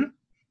 Mm-hmm.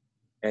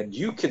 And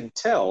you can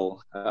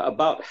tell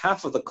about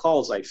half of the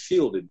calls I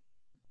fielded,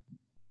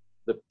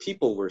 the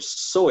people were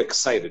so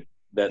excited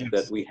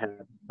that we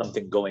had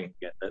something going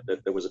again,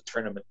 that there was a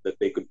tournament that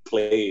they could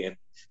play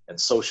and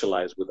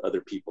socialize with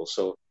other people.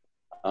 So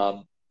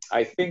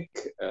I think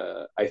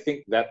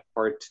that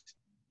part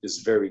is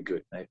very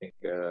good. I think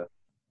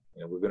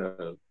we're going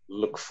to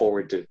look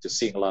forward to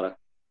seeing a lot of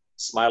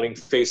smiling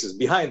faces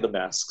behind the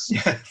masks.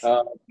 Yes.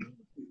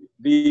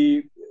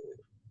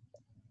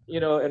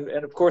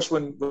 And of course,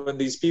 when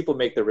these people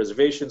make their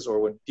reservations or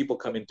when people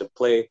come in to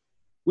play,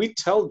 we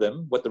tell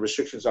them what the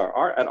restrictions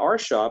are. At our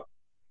shop,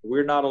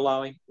 we're not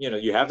allowing,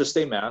 you have to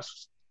stay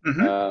masked.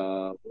 Mm-hmm.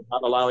 We're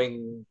not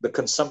allowing the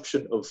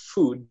consumption of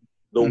food,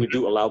 though we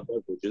do allow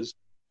beverages.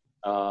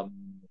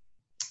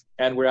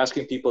 And we're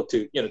asking people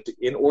to,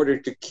 in order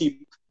to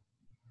keep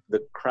the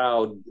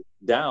crowd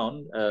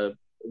down,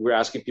 we're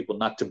asking people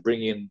not to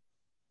bring in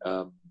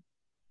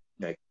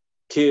like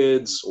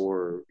kids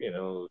or,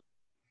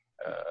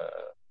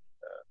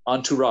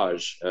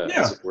 entourage,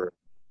 as it were.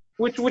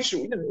 Which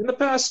in the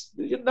past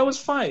that was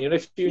fine.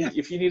 If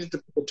you needed to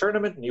play a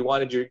tournament and you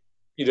wanted you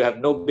to have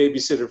no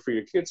babysitter for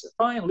your kids,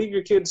 fine, leave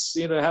your kids,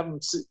 have them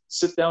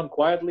sit down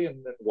quietly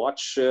and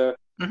watch an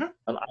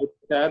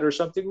iPad or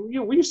something.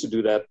 We used to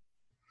do that,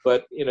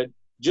 but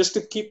just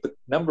to keep the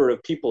number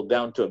of people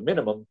down to a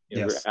minimum,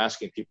 we're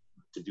asking people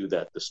to do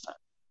that this time.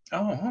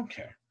 Oh,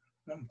 okay.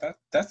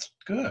 That's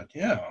good.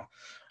 Yeah.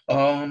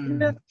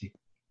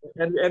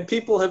 And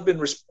people have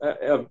been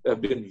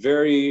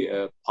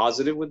very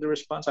positive with the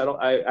response.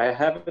 I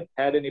haven't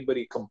had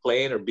anybody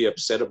complain or be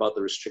upset about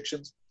the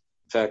restrictions.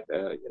 In fact,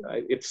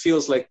 it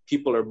feels like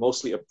people are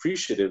mostly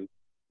appreciative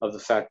of the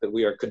fact that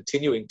we are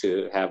continuing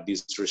to have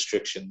these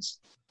restrictions,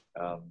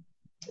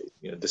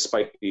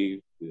 despite the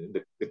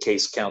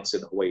case counts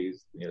in Hawaii,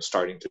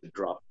 starting to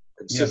drop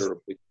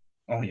considerably. Yes.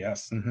 Oh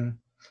yes. Mm-hmm.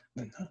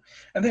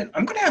 And then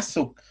I'm going to ask.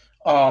 So,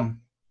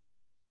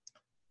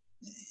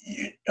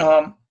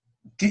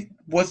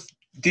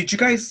 did you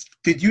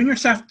and your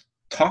staff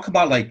talk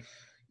about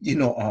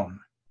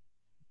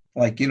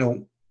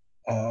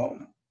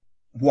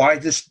why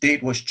this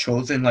date was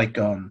chosen?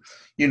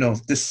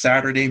 This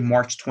Saturday,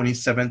 March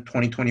 27th,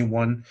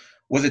 2021.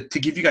 Was it to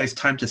give you guys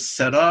time to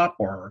set up,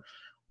 or?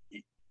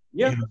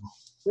 Yeah,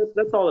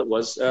 that's all it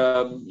was.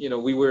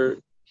 We were,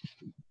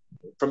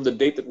 from the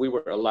date that we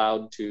were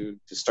allowed to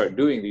start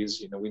doing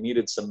these, we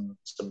needed some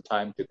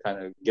time to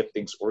kind of get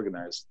things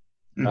organized.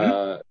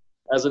 Mm-hmm.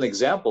 As an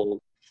example,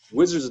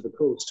 Wizards of the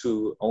Coast,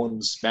 who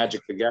owns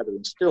Magic the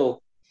Gathering,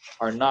 still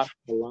are not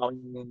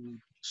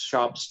allowing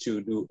shops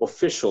to do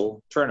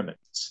official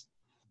tournaments.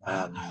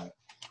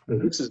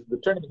 This is the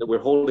tournament that we're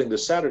holding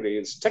this Saturday.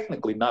 Is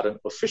technically not an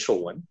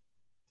official one.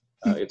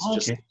 It's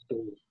just an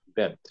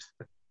event.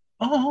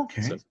 Oh,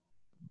 okay.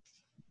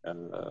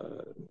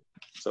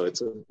 So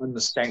it's an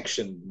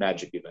unsanctioned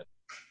Magic event.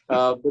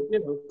 But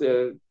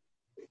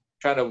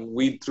trying to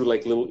weed through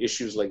little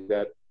issues like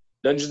that.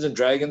 Dungeons and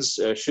Dragons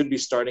should be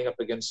starting up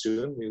again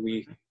soon.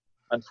 We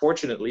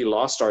unfortunately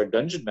lost our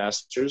dungeon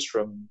masters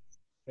from,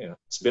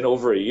 it's been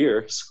over a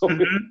year. So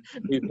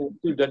we've had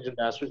 2 dungeon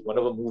masters. One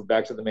of them moved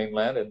back to the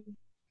mainland, and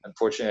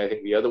unfortunately, I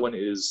think the other one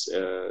is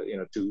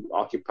too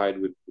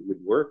occupied with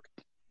work.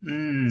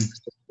 We've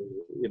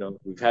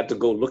had to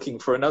go looking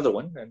for another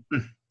one, and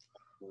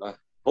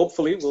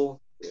hopefully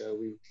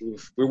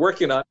we're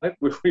working on it.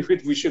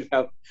 We should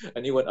have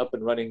a new one up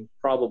and running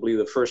probably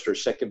the first or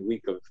second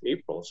week of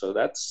April. So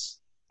that's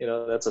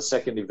a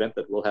second event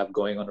that we'll have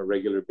going on a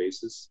regular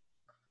basis.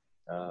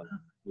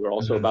 We're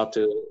also about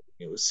to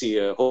see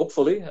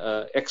hopefully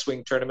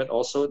X-Wing tournament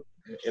also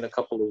in a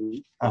couple of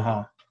weeks.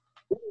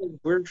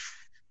 We're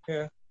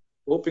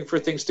hoping for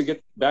things to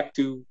get back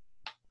to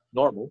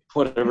normal,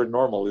 whatever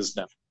normal is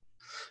now.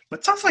 But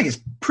it sounds like it's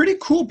pretty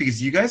cool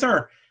because you guys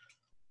are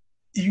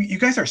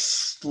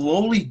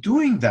slowly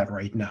doing that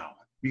right now.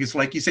 Because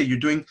like you say, you're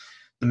doing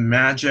the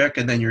Magic,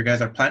 and then you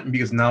guys are planning,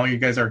 because now you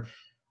guys are,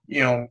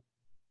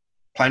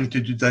 planning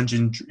to do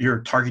Dungeon.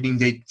 Your targeting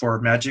date for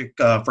Magic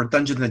for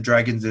Dungeons and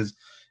Dragons is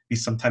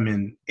sometime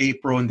in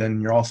April, and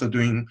then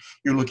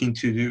you're looking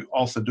to do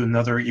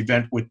another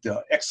event with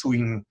the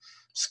X-Wing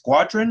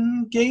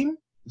Squadron game.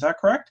 Is that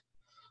correct?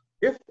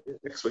 Yeah,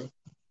 X-Wing.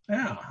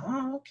 Yeah.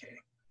 Oh, okay.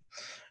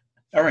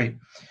 All right.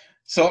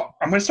 So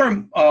I'm going to start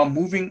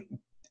moving.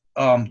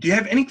 Do you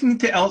have anything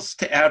else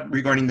to add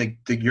regarding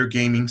your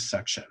gaming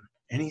section?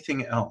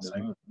 Anything else?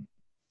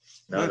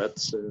 No,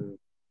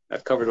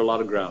 that covered a lot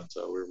of ground.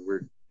 So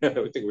we're I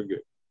think we're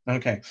good.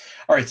 Okay.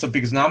 All right. So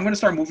because now I'm going to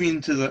start moving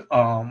into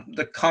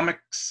the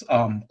comics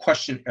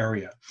question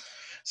area.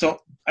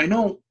 So I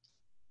know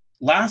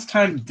last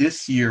time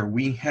this year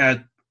we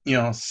had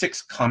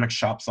 6 comic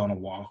shops on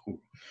Oahu.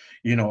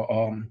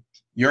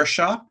 Your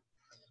shop,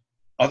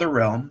 Other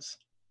Realms,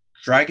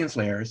 Dragon's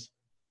Lairs,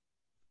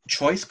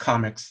 Choice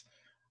Comics,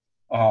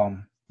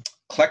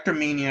 Collector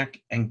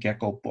Maniac, and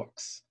Gecko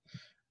Books.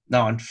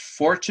 Now,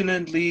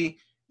 unfortunately,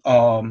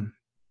 I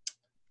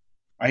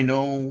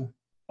know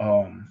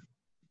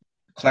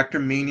Collector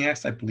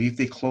Maniacs, I believe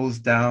they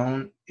closed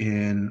down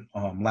in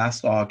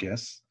last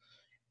August.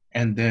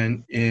 And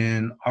then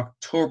in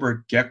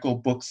October, Gecko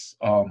Books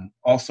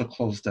also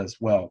closed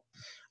as well.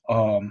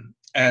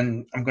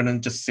 And I'm going to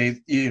just say,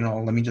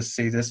 let me just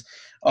say this.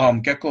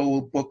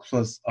 Gecko Books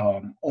was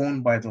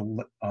owned by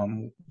the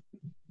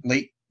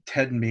late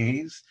Ted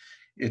Mays.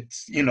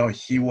 It's,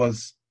 he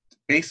was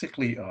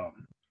basically,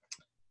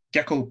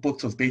 Gecko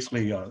Books was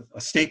basically a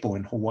staple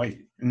in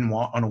Hawaii,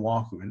 on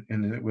Oahu.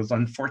 And it was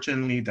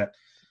unfortunately that,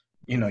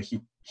 he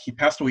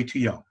passed away too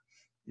young,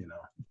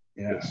 Yeah.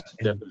 Yes,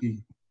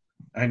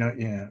 I know,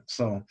 yeah.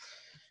 So,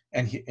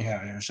 and it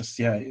was just,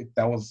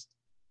 that was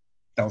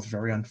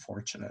very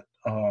unfortunate.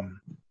 Now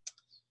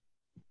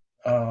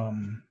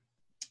I'm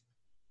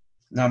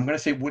going to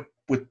say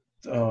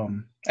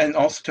and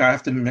also I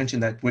have to mention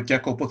that with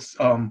Gecko Books,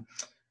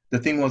 the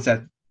thing was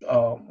that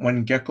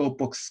when Gecko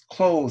Books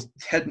closed,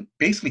 Ted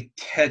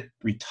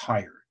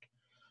retired.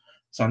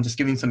 So I'm just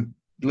giving some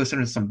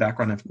listeners some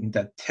background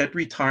that Ted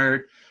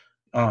retired.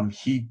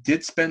 He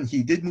did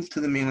move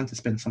to the mainland to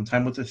spend some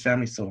time with his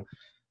family, so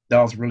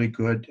that was really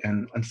good.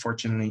 And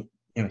unfortunately,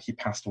 he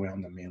passed away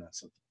on the mainland.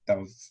 So that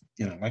was,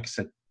 like I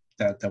said,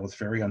 that was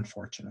very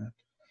unfortunate.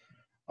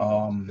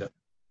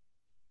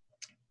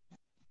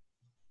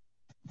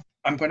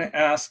 I'm going to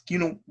ask,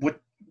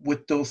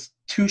 with those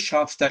 2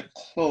 shops that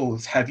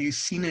closed, have you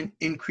seen an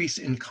increase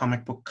in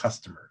comic book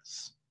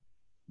customers?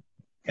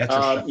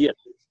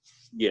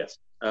 Yes.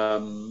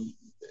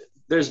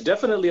 There's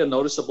definitely a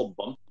noticeable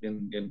bump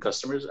in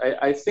customers.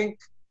 I think,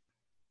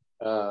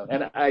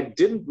 and I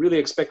didn't really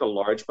expect a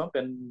large bump,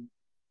 and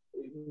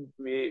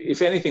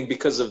if anything,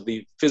 because of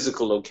the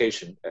physical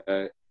location.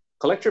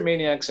 Collector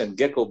Maniacs and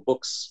Gecko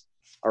Books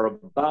are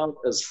about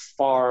as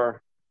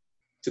far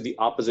to the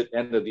opposite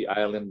end of the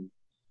island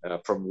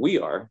from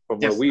where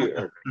we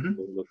are.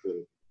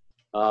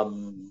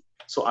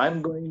 So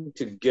I'm going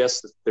to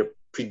guess that their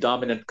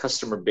predominant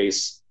customer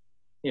base,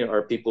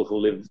 are people who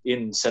live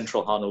in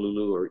central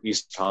Honolulu or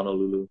east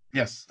Honolulu.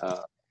 Yes.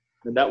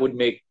 And that would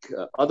make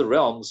Other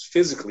Realms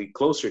physically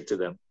closer to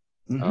them.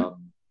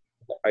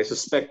 I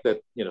suspect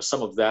that,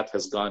 some of that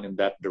has gone in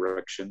that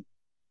direction.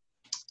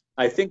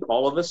 I think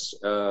all of us,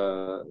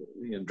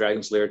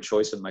 Dragon's Lair,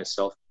 Choice, and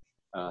myself,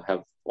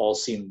 have all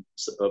seen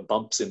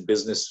bumps in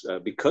business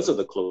because of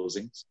the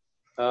closings.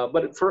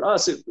 But for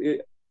us,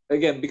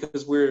 again,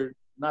 because we're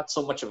not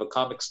so much of a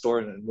comic store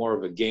and more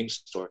of a game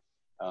store,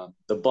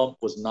 the bump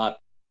was not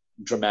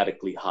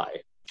dramatically high.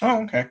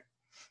 Oh, okay.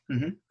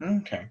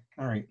 Okay.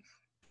 All right.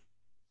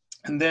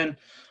 And then,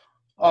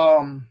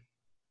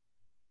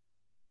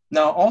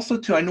 now also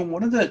too, I know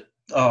one of the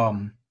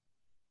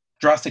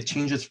drastic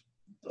changes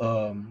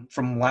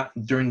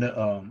during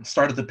the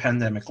start of the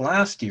pandemic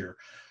last year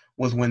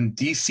was when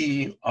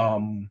DC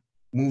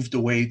moved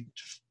away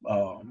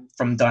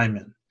from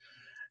Diamond.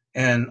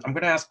 And I'm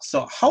going to ask,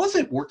 so how is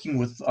it working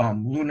with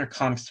Lunar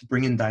Comics to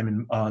bring in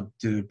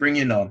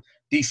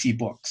DC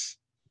books?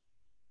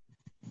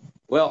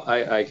 Well,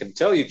 I can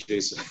tell you,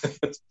 Jason,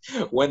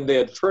 when they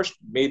had first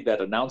made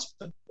that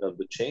announcement of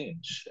the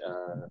change,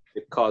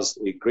 it caused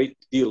a great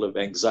deal of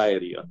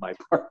anxiety on my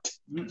part.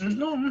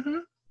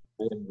 I'm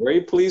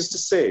very pleased to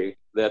say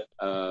that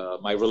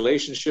my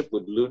relationship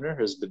with Lunar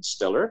has been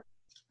stellar.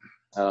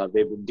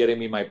 They've been getting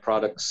me my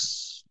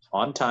products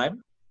on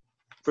time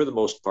for the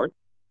most part.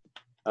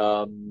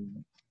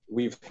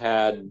 We've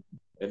had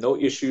no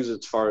issues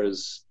as far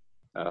as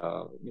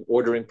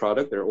ordering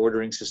product. Their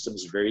ordering system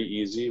is very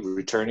easy.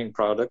 Returning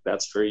product,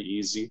 that's very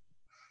easy.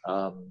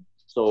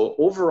 So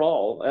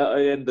overall,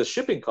 and the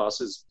shipping cost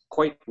is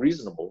quite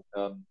reasonable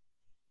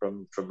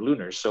from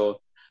Lunar.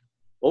 So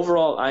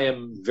overall, I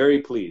am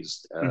very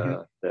pleased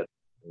that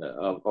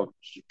of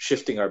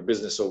shifting our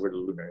business over to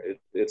Lunar.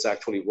 It's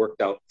actually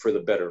worked out for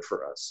the better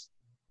for us.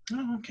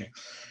 Oh, okay.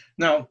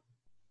 Now,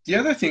 the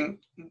other thing,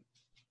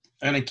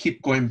 and I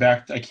keep referring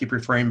back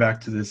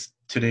to this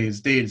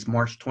today's date, is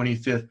March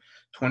 25th,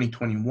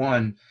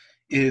 2021,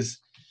 is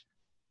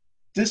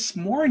this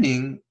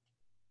morning,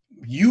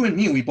 you and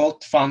me, we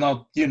both found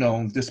out,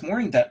 this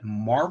morning that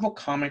Marvel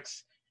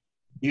Comics,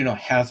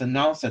 has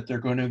announced that they're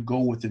going to go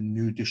with a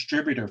new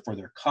distributor for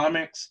their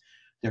comics,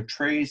 their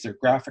trades, their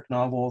graphic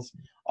novels.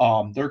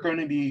 They're going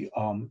to be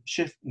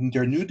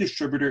their new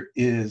distributor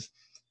is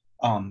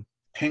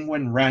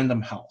Penguin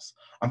Random House.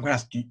 I'm going to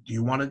ask, do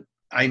you want to?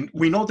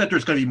 We know that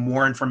there's going to be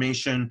more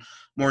information,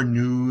 more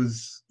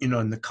news,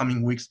 in the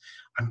coming weeks.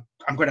 I'm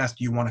going to ask,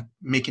 do you want to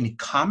make any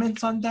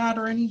comments on that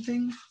or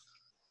anything?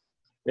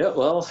 Yeah,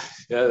 well,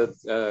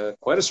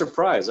 quite a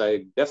surprise.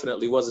 I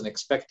definitely wasn't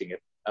expecting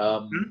it.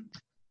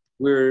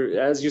 We're,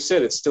 as you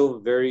said, it's still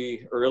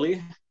very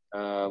early.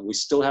 We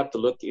still have to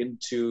look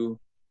into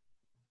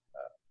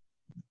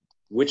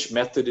which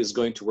method is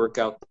going to work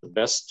out the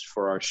best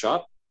for our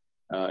shop.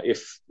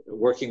 If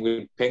working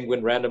with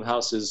Penguin Random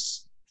House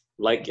is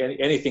like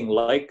anything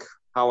like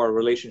how our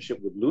relationship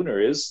with Lunar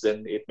is,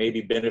 then it may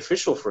be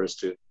beneficial for us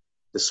to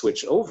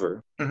switch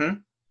over.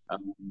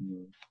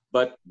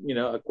 But,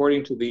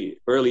 according to the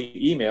early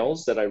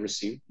emails that I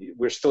received,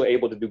 we're still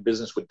able to do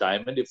business with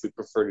Diamond if we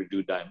prefer to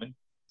do Diamond.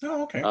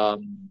 Oh, okay.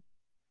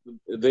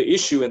 The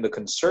issue and the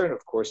concern,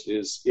 of course,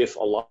 is if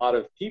a lot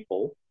of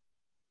people,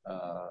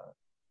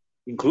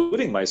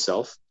 including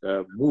myself,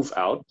 move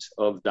out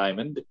of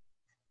Diamond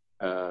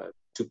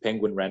to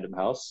Penguin Random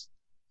House,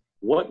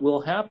 what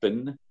will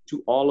happen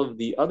to all of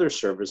the other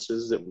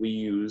services that we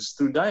use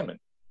through Diamond?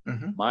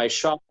 My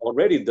shop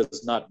already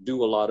does not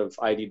do a lot of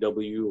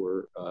IDW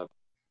or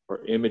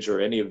Image or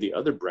any of the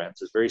other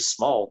brands. It's very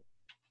small.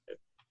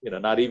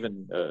 Not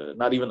even a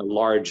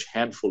large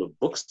handful of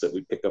books that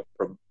we pick up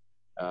from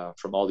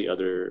all the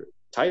other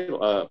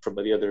from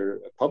the other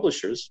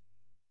publishers.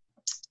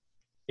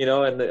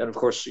 And of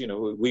course,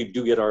 we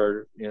do get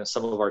our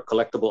some of our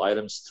collectible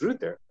items through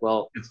there.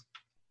 Well,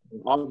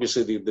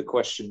 obviously the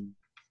question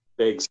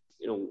begs,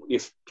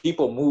 if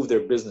people move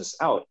their business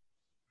out,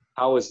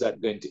 how is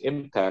that going to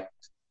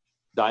impact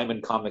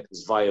Diamond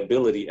Comics'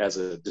 viability as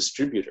a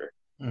distributor?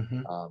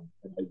 I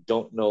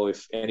don't know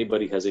if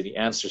anybody has any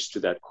answers to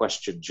that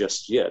question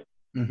just yet.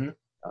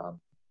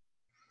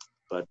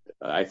 But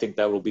I think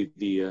that will be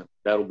the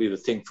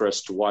thing for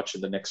us to watch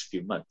in the next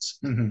few months.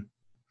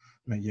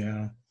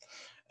 Yeah,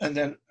 and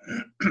then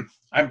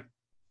I'm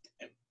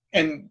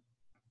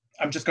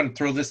just going to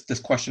throw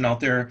this question out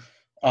there.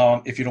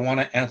 If you don't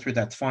want to answer,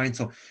 that's fine.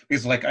 So,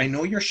 because I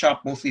know your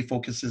shop mostly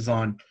focuses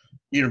on,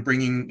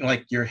 bringing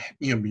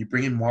you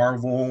bring in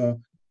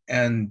Marvel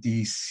and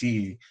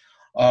DC.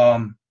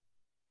 And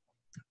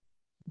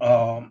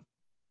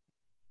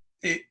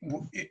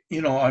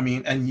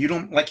you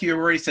don't, like you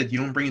already said, you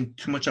don't bring in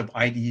too much of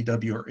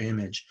IDW or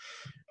Image.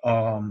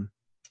 Do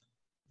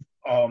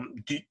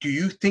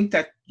you think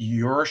that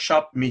your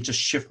shop may just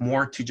shift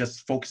more to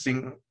just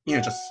focusing,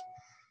 just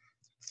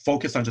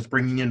focus on just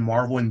bringing in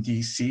Marvel and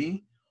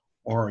DC,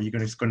 or are you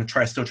going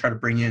to still try to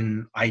bring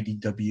in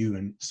IDW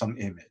and some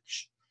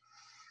Image?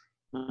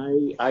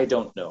 I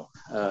don't know.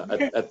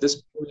 Okay. At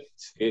this point,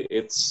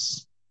 it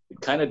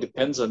kind of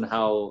depends on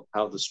how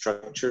the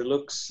structure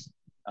looks.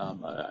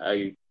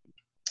 I'm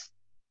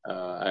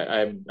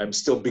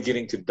still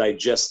beginning to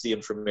digest the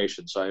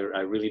information, so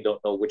I really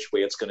don't know which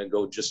way it's going to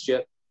go just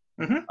yet.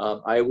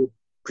 I would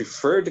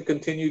prefer to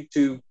continue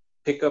to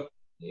pick up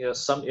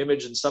some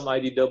Image and some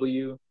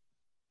IDW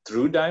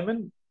through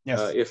Diamond.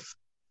 Yes.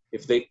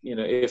 If they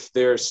if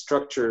their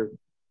structure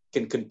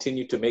can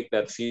continue to make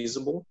that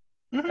feasible.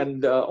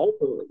 And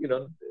also,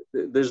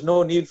 there's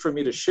no need for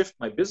me to shift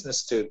my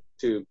business to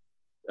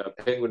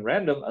Penguin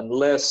Random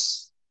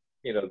unless,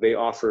 they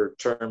offer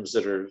terms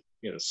that are,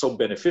 so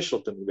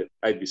beneficial to me that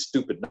I'd be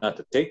stupid not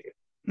to take it.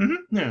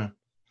 Yeah.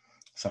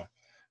 So,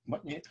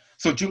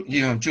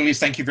 Julius,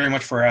 thank you very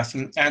much for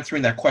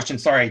answering that question.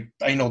 Sorry,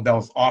 I know that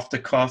was off the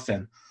cuff,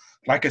 and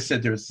like I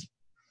said, there's,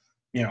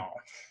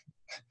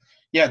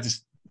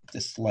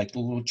 this like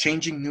little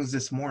changing news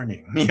this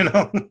morning,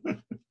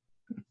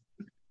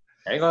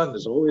 Hang on,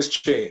 there's always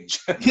change.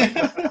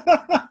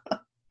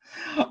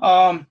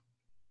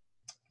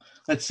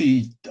 Let's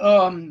see.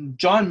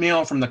 John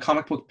Mayle from the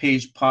Comic Book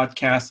Page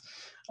podcast.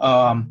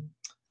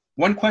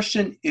 One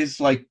question is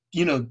do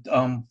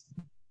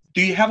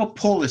you have a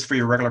pull list for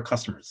your regular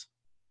customers?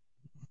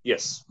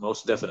 Yes,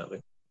 most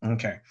definitely.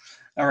 Okay.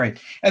 All right.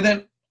 And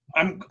then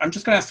I'm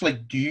just gonna ask,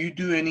 like, do you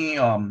do any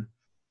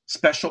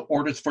special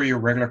orders for your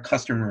regular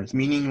customers?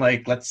 Meaning,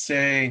 like, let's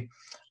say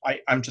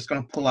I'm just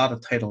gonna pull out a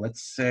title.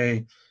 Let's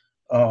say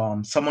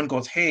someone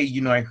goes, hey,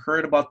 I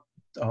heard about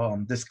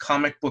this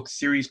comic book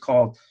series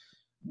called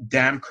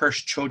Damn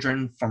Cursed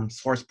Children from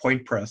Source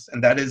Point Press,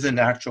 and that is an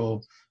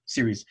actual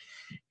series.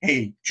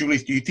 Hey,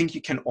 Julius, do you think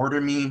you can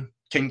order me?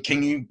 Can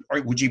you,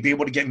 or would you be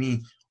able to get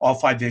me all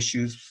 5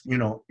 issues?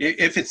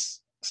 If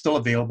it's still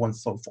available and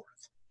so forth.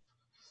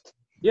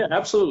 Yeah,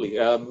 absolutely.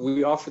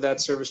 We offer that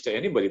service to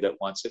anybody that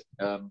wants it,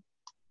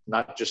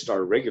 not just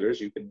our regulars.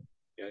 You can,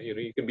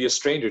 you can be a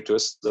stranger to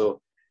us,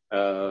 though.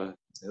 Though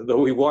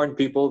we warn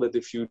people that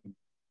if you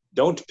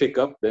don't pick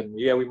up, then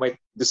we might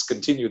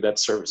discontinue that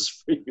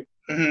service for you.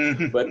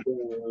 But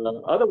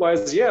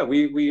otherwise,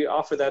 we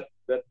offer that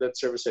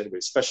service anyway.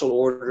 Special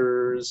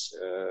orders,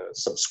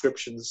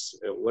 subscriptions,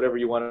 whatever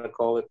you want to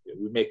call it,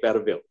 we make that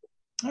available.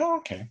 Oh,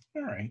 okay,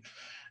 all right.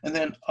 And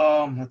then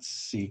let's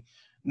see.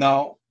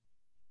 Now,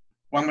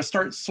 I'm going to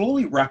start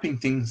slowly wrapping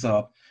things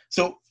up.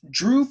 So,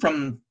 Drew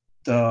from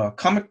the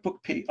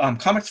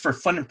Comics for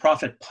Fun and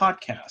Profit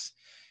podcast,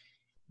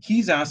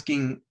 he's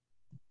asking,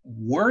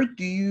 where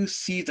do you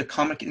see the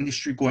comic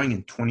industry going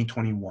in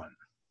 2021?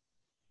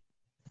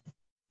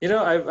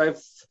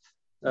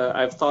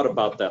 I've thought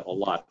about that a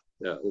lot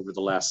over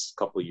the last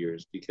couple of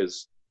years,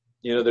 because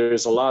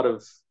there's a lot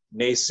of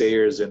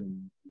naysayers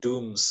and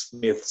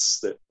doomsmiths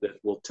that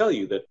will tell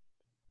you that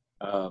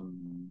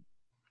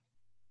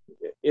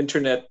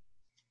internet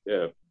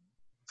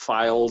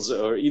files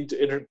or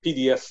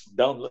PDF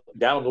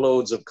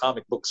downloads of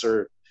comic books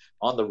are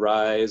on the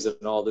rise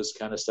and all this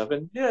kind of stuff.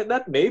 And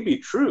that may be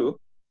true,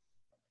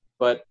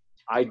 but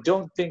I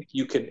don't think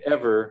you can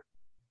ever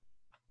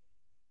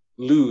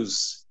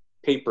lose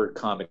paper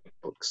comic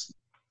books.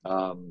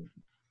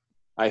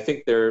 I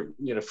think they're,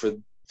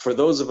 for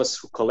those of us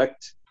who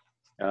collect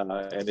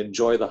and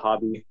enjoy the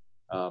hobby,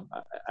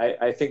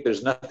 I think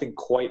there's nothing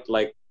quite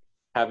like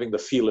having the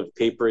feel of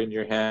paper in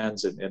your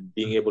hands and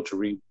being able to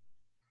read.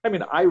 I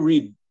mean, I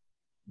read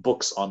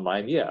books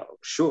online, yeah,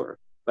 sure,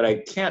 but I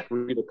can't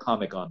read a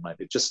comic online.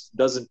 It just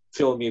doesn't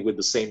fill me with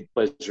the same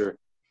pleasure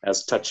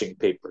as touching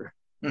paper.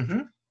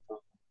 Mm-hmm.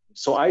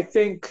 So I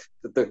think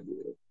that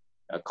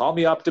call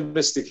me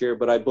optimistic here,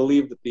 but I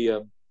believe that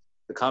the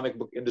comic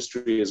book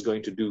industry is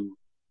going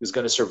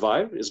to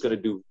survive, is going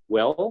to do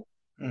well.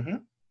 Mm-hmm.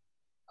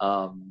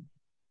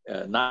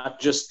 Not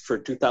just for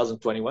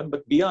 2021,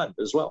 but beyond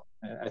as well.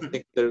 I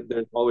think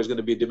there's always going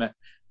to be a demand.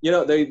 I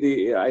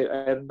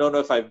don't know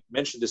if I've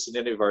mentioned this in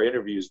any of our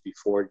interviews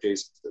before,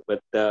 Jason,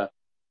 but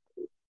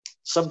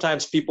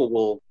sometimes people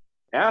will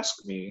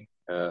ask me,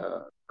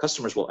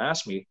 customers will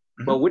ask me,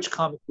 well, which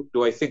comic book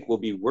do I think will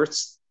be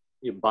worth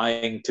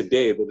buying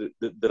today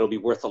that'll be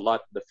worth a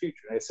lot in the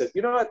future? And I said,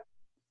 you know what?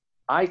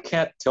 I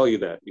can't tell you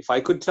that. If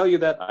I could tell you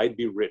that, I'd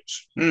be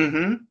rich.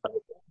 Mm-hmm. I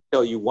can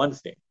tell you one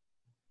thing.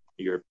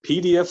 Your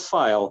PDF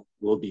file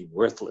will be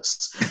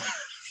worthless.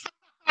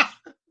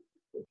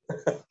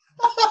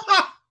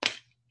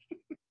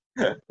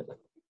 That's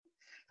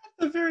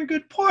a very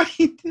good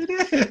point. It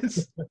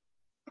is.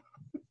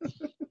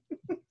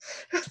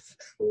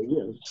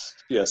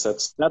 Yes,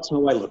 that's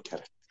how I look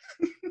at it.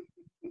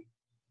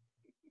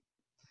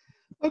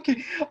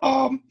 Okay.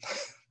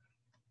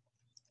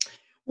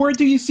 Where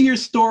do you see your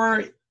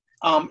store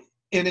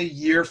in a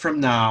year from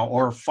now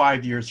or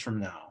 5 years from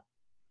now?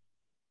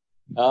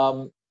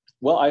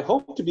 Well, I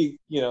hope to be,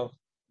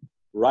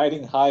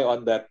 riding high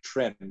on that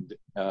trend,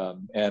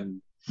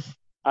 and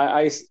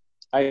I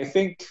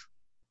think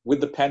with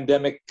the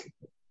pandemic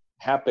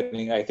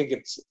happening, I think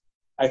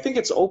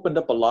it's opened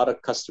up a lot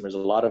of customers, a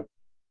lot of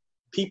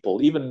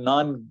people, even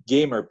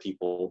non-gamer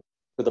people,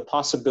 to the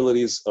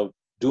possibilities of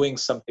doing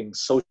something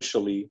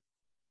socially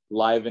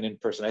live and in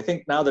person. I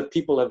think now that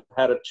people have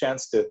had a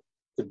chance to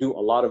do a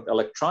lot of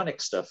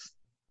electronic stuff,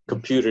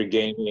 computer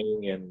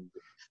gaming and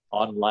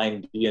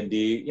online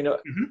D&D,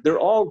 Mm-hmm. they're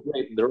all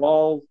great.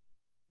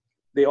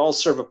 They all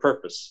serve a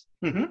purpose.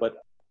 Mm-hmm. But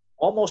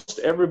almost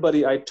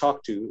everybody I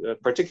talk to,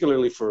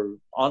 particularly for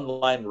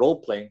online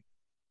role-playing,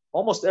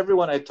 almost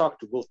everyone I talk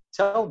to will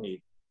tell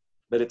me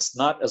that it's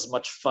not as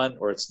much fun,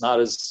 or it's not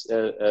as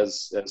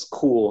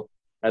cool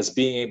as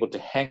being able to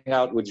hang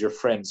out with your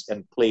friends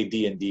and play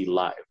D&D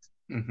live.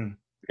 Mm-hmm.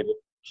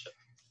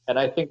 And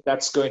I think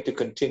that's going to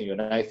continue.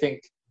 And I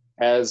think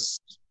as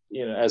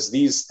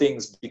these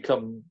things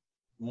become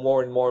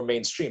more and more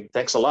mainstream,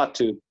 thanks a lot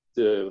to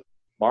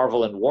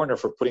Marvel and Warner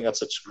for putting out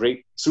such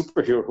great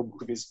superhero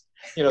movies.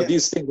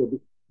 These things will be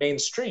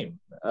mainstream,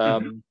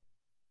 and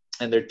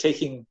they're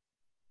taking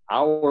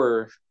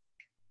our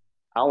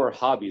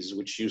hobbies,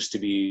 which used to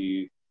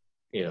be,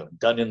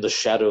 done in the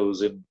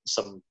shadows in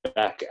some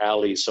back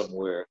alley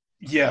somewhere.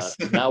 Yes.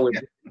 Now we're,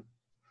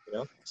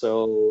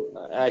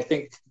 so I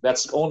think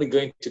that's only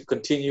going to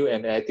continue,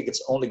 and I think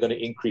it's only going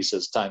to increase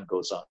as time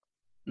goes on.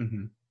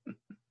 Mm-hmm.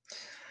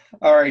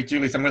 All right,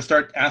 Julius, I'm going to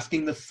start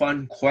asking the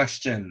fun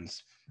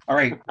questions. All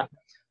right.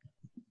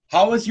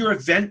 How was your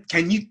event?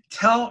 Can you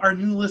tell our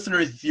new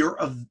listeners your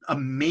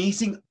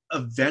amazing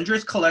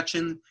Avengers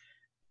collection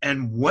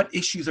And what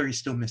issues are you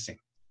still missing?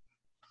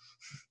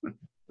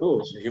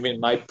 Oh, you mean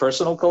my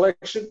personal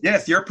collection?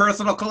 Yes, your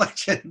personal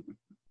collection.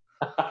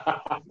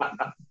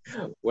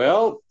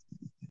 Well,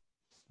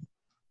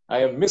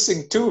 I am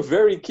missing two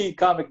very key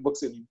comic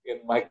books in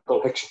my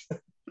collection.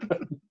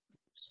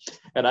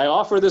 And I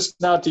offer this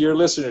now to your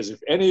listeners.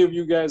 If any of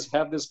you guys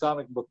have this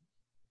comic book,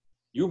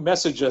 you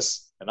message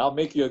us and I'll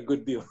make you a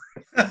good deal.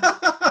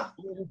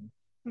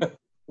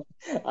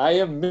 I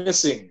am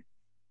missing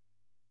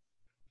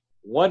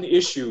one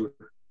issue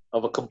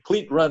of a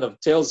complete run of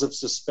Tales of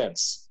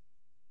Suspense.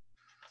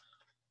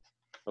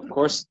 Of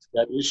course,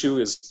 that issue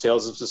is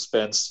Tales of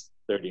Suspense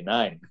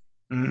 39.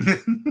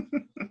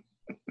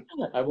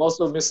 I'm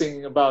also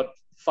missing about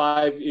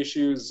 5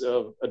 issues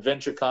of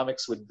Adventure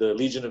Comics with the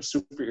Legion of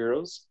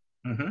Superheroes.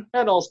 Mm-hmm.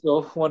 And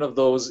also one of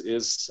those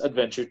is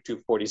Adventure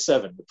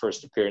 247, the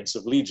first appearance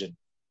of Legion.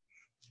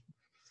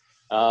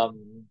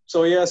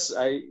 So yes,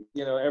 I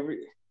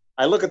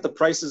look at the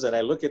prices and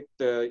I look at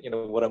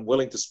what I'm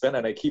willing to spend,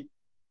 and I keep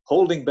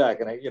holding back.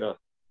 And at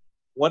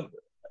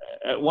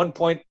one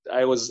point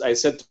I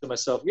said to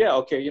myself, yeah,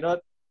 okay, you know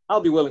what?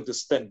 I'll be willing to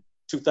spend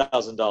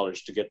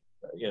 $2,000 to get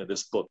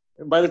this book.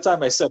 And by the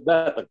time I said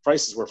that, the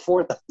prices were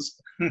 $4,000.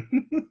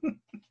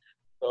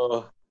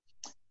 So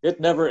it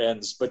never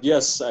ends. But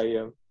yes,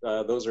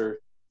 those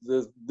are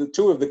the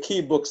two of the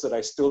key books that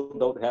I still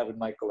don't have in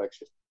my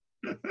collection.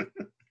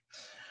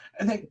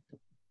 And then,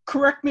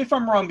 correct me if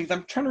I'm wrong, because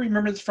I'm trying to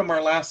remember this from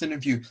our last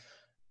interview.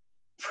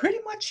 Pretty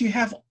much you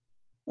have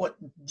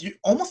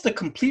almost a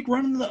complete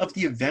run of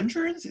the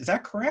Avengers? Is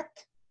that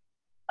correct?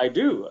 I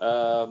do.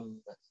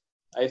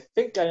 I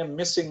think I am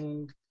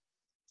missing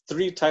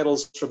 3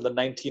 titles from the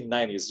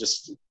 1990s.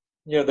 Just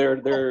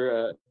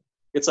they're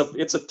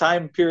it's a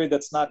time period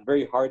that's not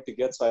very hard to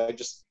get. So I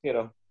just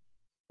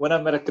when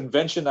I'm at a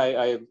convention,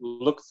 I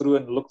look through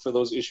and look for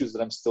those issues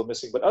that I'm still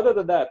missing. But other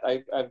than that,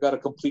 I've got a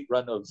complete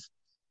run of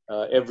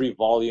every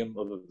volume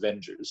of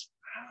Avengers.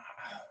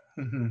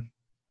 Mm-hmm.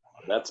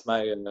 That's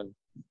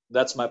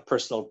my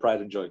personal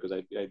pride and joy, because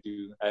I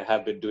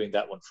have been doing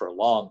that one for a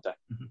long time.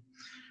 Mm-hmm.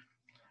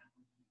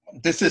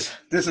 This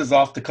is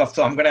off the cuff,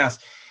 so I'm going to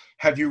ask: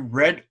 have you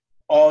read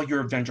all your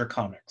Avenger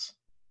comics?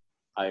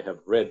 I have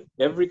read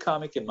every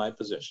comic in my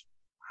possession.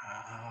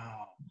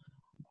 Wow.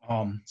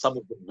 Some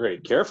of them very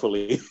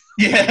carefully.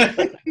 Yeah.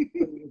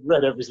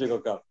 Read every single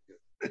comic.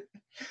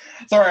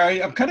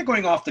 Sorry, I'm kind of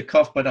going off the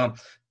cuff, but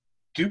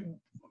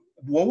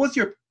what was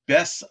your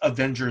best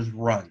Avengers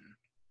run?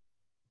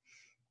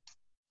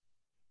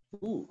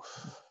 Ooh,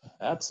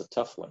 that's a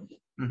tough one.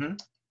 Mm-hmm.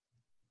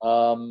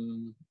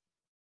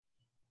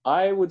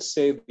 I would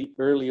say the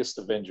earliest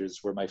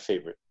Avengers were my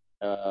favorite.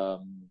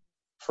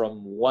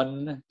 From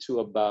 1 to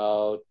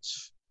about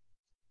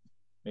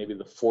maybe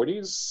the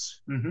 40s,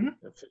 mm-hmm.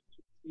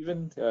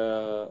 even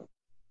the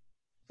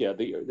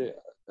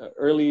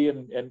early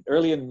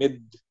and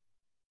mid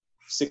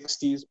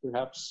 60s,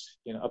 perhaps,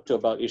 up to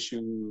about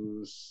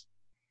issues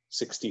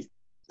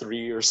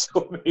 63 or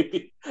so,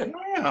 maybe.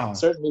 Wow.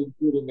 Certainly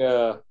including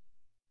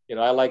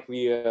I like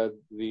the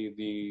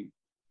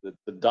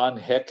Don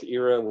Heck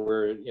era,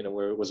 where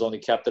it was only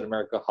Captain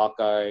America,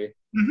 Hawkeye,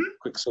 mm-hmm.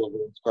 Quicksilver,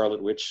 and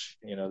Scarlet Witch.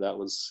 That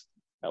was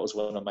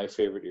one of my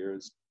favorite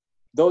eras.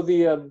 Though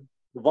the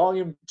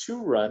Volume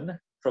 2 run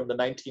from the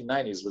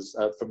 1990s was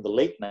from the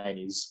late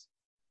 90s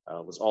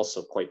was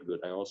also quite good.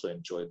 I also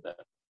enjoyed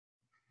that.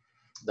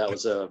 That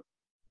was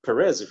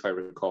Perez, if I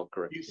recall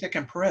correctly. Busiek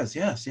and Perez,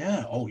 yes,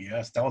 yeah. Oh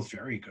yes, that was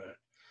very good.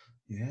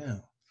 Yeah.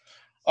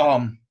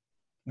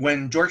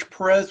 When George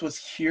Perez was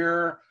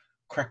here,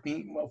 correct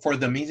me, for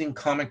the Amazing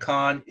Comic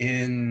Con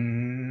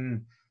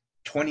in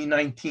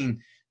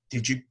 2019,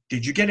 did you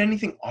get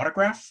anything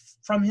autographed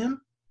from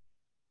him?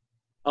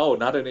 Oh,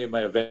 not any of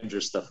my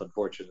Avengers stuff,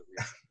 unfortunately.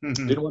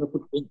 Didn't want to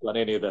put ink on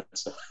any of that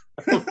stuff.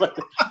 But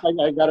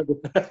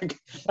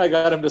I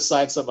got him to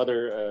sign some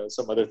other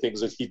things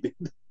that he did.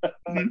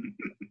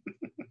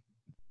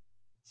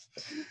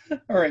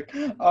 All right.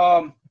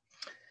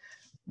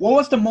 What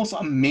was the most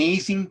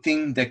amazing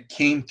thing that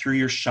came through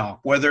your shop,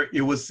 whether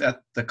it was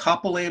at the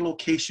Kapolei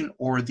location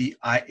or the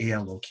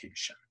IAL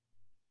location?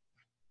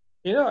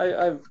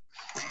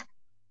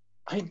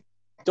 I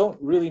don't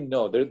really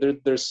know.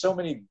 There's so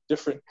many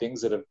different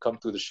things that have come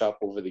through the shop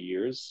over the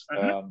years.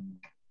 Mm-hmm.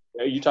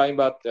 Are you talking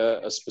about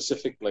a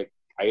specific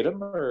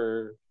item,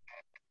 or?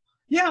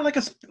 Yeah, like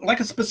a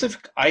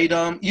specific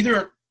item,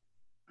 either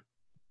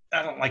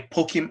I don't like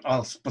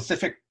Pokemon,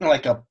 specific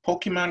like a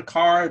Pokemon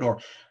card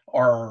or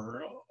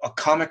a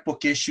comic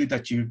book issue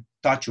that you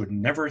thought you would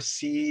never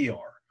see,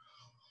 or.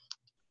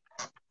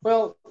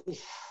 Well,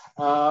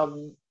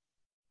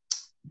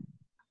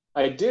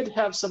 I did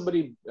have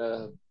somebody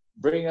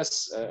bring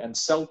us and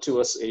sell to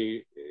us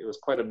it was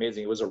quite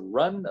amazing. It was a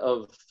run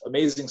of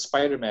Amazing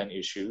Spider-Man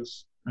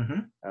issues.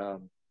 Mm-hmm.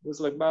 It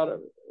was like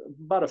about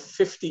a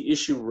 50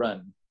 issue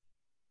run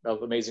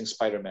of Amazing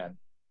Spider-Man.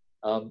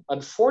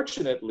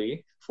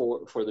 Unfortunately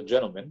for the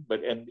gentleman,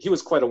 and he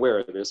was quite aware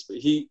of this, but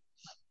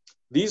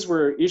these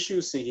were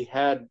issues that he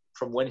had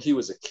from when he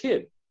was a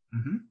kid.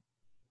 Mm-hmm.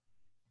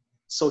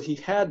 So he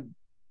had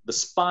the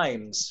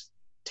spines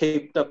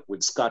taped up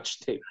with Scotch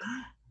tape.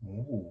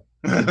 Ooh.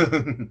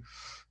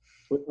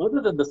 But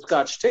other than the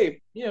Scotch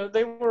tape,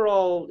 they were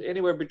all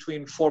anywhere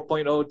between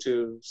 4.0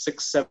 to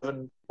 6,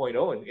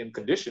 7.0 in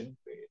condition,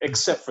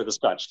 except for the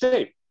Scotch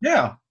tape.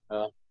 Yeah.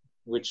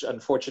 Which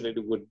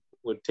unfortunately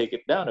would take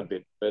it down a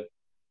bit. But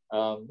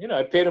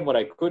I paid him what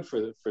I could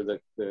for the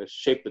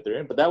shape that they're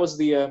in. But that was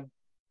he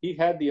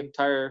had the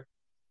entire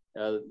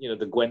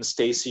the Gwen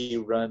Stacy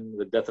run,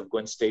 the death of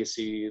Gwen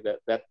Stacy,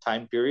 that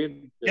time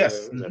period.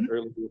 Yes.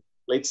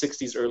 Late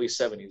 60s, early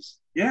 70s.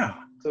 Yeah.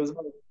 So it was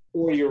about a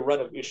 4-year run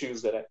of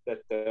issues that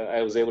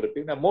I was able to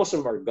pick. Now most of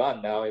them are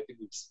gone now. I think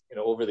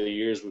over the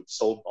years we've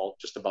sold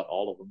just about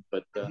all of them.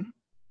 But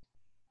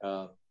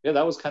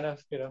that was kind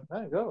of there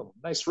you go,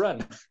 nice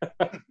run.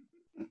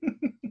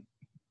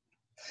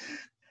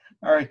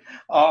 All right.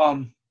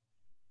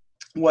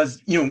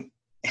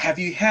 Have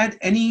you had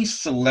any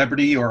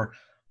celebrity or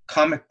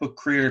comic book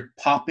creator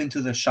pop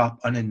into the shop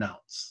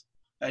unannounced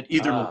at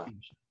either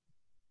location?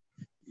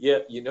 Yeah,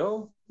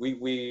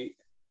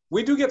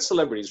 we do get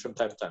celebrities from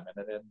time to time,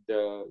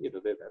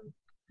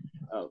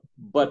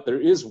 but there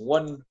is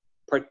one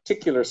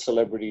particular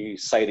celebrity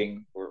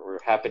sighting or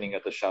happening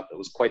at the shop that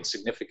was quite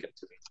significant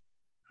to me.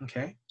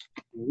 Okay.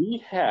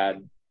 We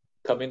had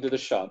come into the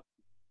shop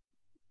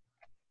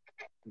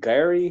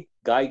Gary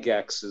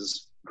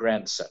Gygax's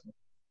grandson.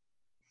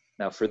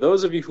 Now, for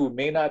those of you who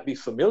may not be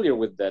familiar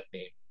with that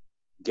name,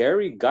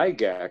 Gary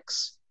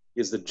Gygax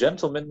is the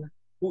gentleman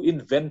who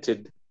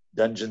invented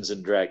Dungeons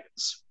and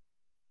Dragons.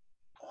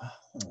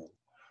 Oh.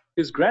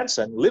 His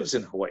grandson lives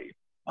in Hawaii.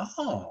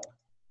 Oh.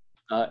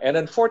 And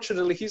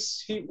unfortunately,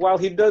 while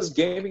he does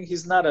gaming,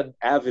 he's not an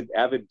avid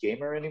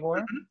gamer anymore.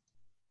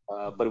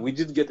 Mm-hmm. But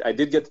I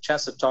did get the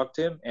chance to talk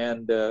to him,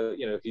 and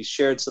he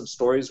shared some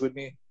stories with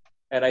me.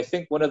 And I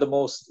think one of the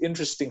most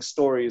interesting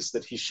stories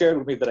that he shared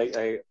with me that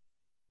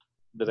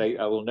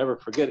I will never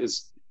forget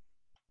is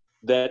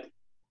that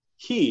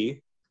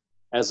he,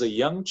 as a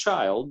young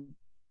child,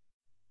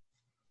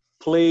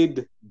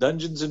 played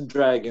Dungeons and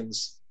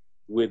Dragons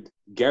with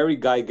Gary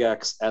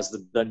Gygax as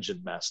the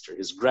dungeon master.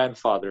 His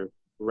grandfather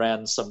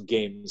ran some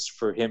games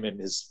for him and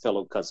his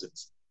fellow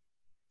cousins.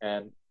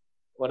 And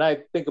when I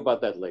think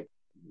about that, like,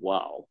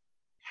 wow,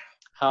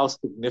 how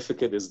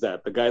significant is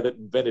that? The guy that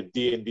invented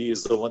D&D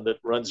is the one that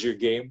runs your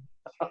game.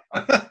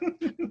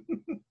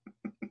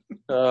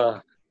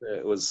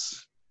 It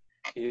was,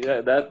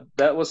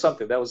 that was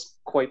something that was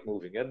quite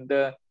moving. And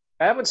I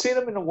haven't seen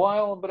him in a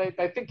while, but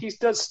I think he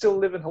does still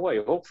live in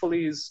Hawaii.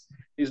 Hopefully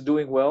he's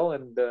doing well.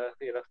 And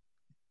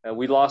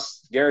we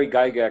lost Gary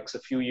Gygax a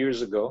few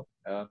years ago,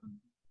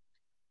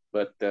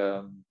 but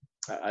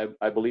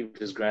I believe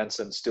his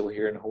grandson's still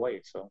here in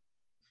Hawaii. So,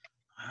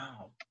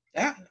 wow,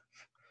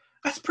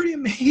 that's pretty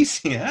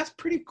amazing. That's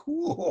pretty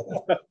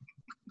cool.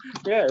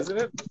 Yeah, isn't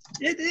it?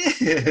 It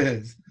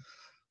is.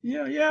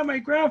 Yeah. My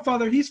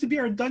grandfather, he used to be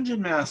our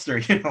dungeon master.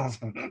 Yeah.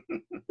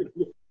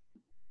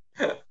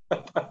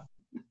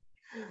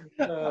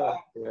 I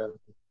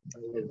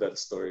love that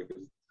story.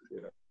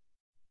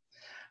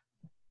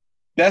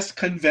 Best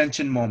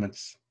convention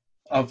moments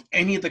of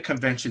any of the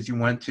conventions you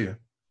went to,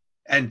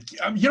 and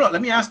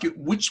let me ask you,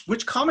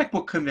 which comic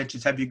book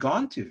conventions have you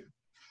gone to?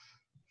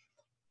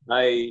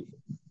 I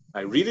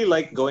really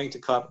like going to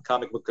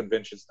comic book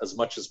conventions as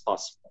much as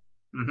possible.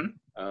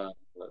 Mm-hmm.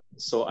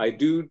 So I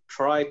do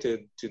try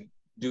to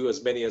do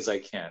as many as I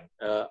can.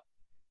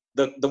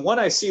 The one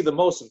I see the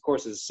most, of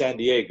course, is San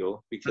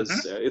Diego,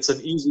 because it's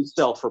an easy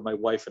sell for my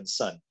wife and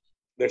son.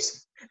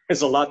 There's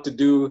a lot to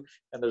do,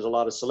 and there's a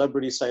lot of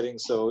celebrity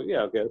sightings. So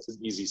yeah, okay, it's an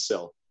easy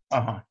sell.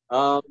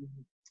 Uh-huh.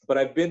 But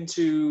I've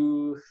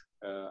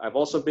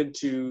also been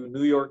to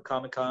New York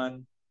Comic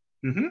Con,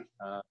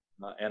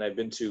 and I've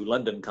been to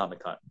London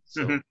Comic Con.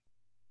 So,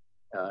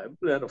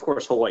 and of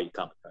course Hawaii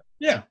Comic Con.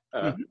 Yeah.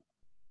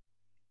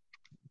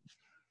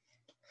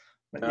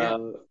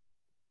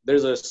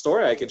 There's a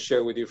story I can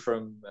share with you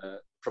from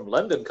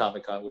London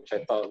Comic Con, which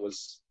I thought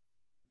was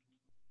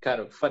kind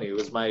of funny. It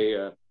was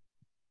my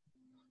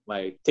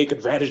take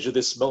advantage of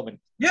this moment.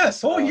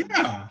 Yes. Oh,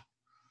 yeah.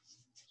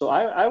 So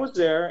I was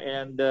there,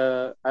 and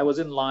I was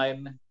in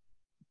line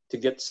to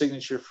get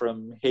signature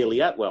from Haley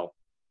Atwell,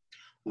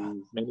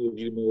 who many of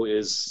you know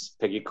is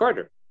Peggy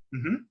Carter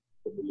in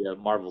the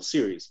Marvel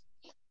series.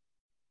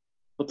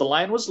 But the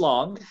line was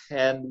long,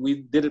 and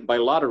we did it by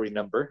lottery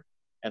number,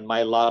 and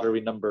my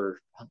lottery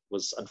number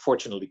was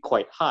unfortunately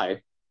quite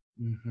high.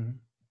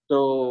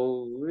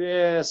 So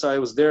I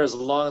was there as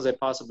long as I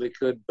possibly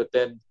could, but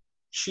then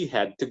she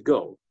had to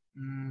go.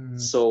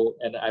 So,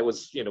 and I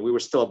was, we were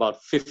still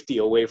about 50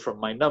 away from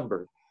my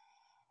number.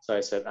 So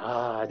I said,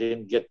 I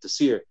didn't get to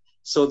see her.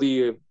 So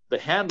the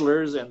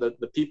handlers and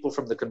the people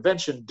from the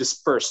convention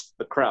dispersed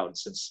the crowd,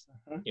 since,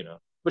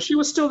 but she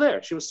was still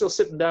there. She was still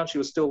sitting down. She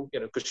was still,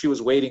 because she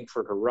was waiting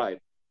for her ride.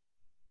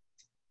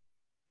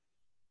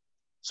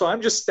 So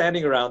I'm just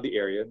standing around the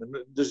area, and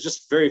there's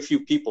just very few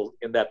people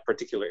in that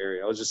particular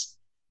area.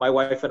 My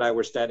wife and I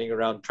were standing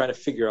around trying to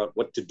figure out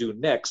what to do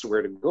next,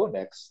 where to go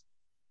next,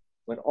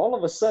 when all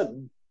of a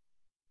sudden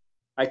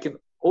I can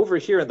over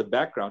here in the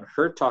background,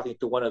 her talking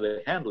to one of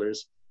the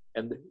handlers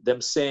and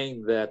them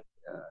saying that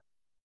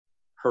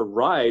her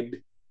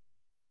ride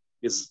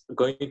is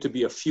going to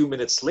be a few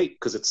minutes late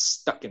because it's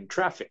stuck in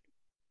traffic.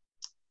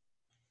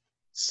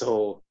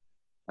 So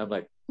I'm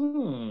like,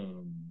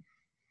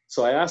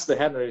 So I asked the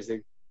handler,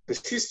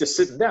 because she's just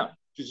sitting down.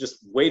 She's just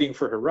waiting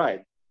for her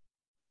ride.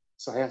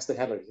 So I asked the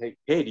handler,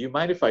 hey, do you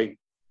mind if I,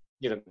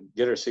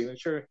 get her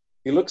signature?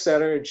 He looks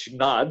at her and she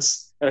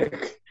nods. And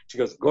she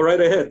goes, go right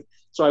ahead.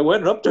 So I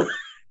went up to her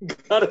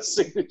and got a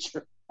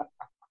signature.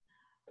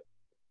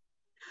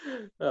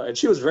 And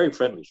she was very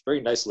friendly.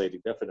 Very nice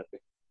lady, definitely.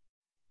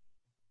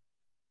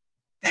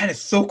 That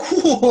is so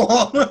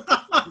cool.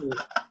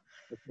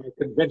 It's my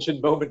convention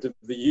moment of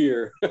the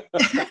year.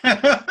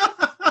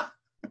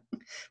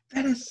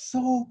 That is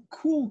so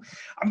cool.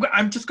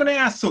 I'm just gonna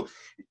ask.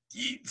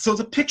 So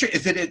the picture,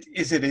 is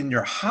it in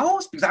your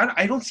house? Because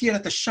I don't see it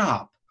at the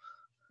shop.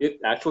 It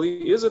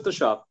actually is at the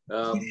shop.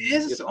 It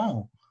is.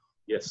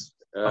 Yes.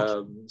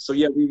 Okay. So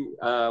yeah,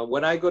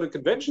 when I go to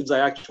conventions, I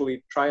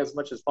actually try as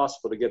much as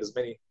possible to get as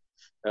many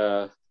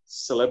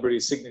celebrity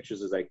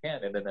signatures as I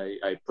can, and then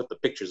I put the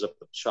pictures up at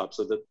the shop.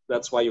 So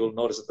that's why you'll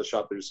notice at the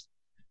shop there's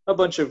a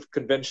bunch of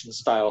convention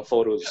style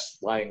photos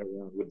lying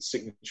around with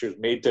signatures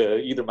made to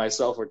either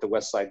myself or to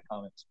Westside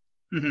Comics.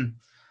 Mm-hmm.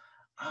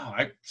 Oh,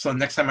 so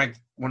next time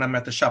when I'm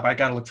at the shop, I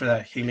gotta look for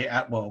that Hayley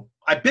Atwell.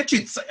 I bet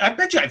you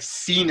I've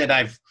seen it.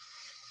 The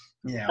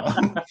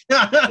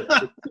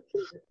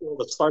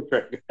Star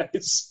Trek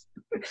guys.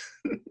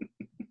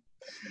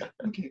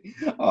 Okay.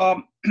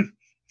 All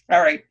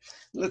right.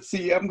 Let's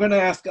see. I'm gonna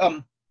ask.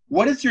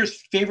 What is your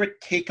favorite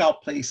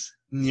takeout place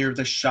near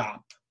the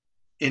shop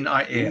in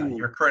Aiea,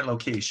 your current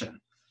location?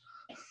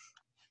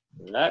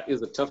 That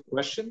is a tough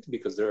question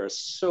because there are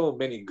so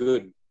many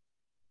good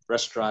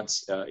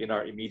restaurants in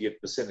our immediate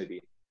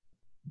vicinity.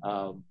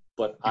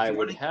 But I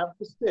would have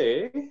to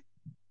say,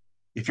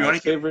 if you want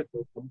to favorite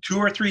 2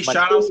 or 3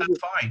 shout-outs, that's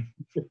fine.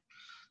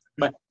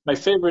 My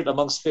favorite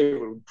amongst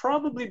favorite would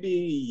probably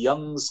be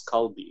Young's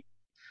Kalbi.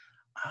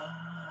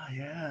 Ah,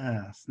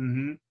 yes.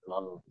 Mm-hmm.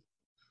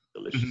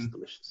 Delicious.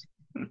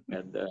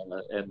 And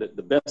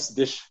the best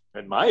dish,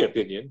 in my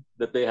opinion,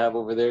 that they have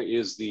over there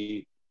is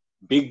the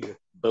big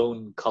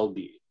bone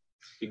kalbi,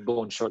 big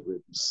bone short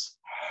ribs.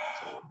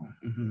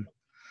 Mm-hmm.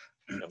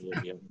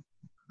 Yum.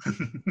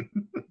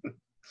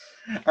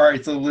 All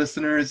right, so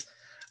listeners,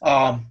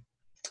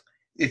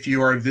 if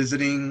you are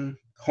visiting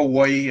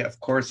Hawaii, of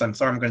course, I'm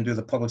sorry, I'm going to do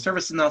the public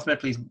service announcement.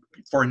 Please,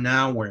 for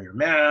now, wear your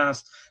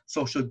mask,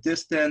 social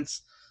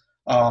distance,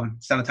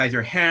 sanitize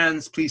your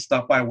hands. Please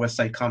stop by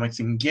Westside Comics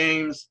and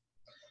Games.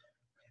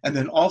 And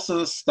then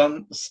also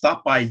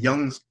stop by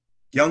Young's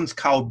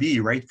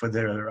Kalbi, right, for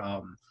their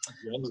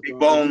big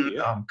bone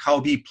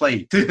Kalbi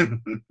plate.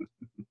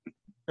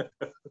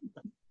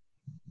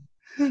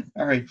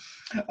 All right.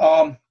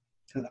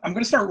 I'm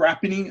going to start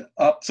wrapping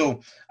up.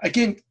 So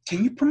again,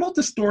 can you promote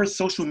the store's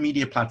social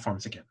media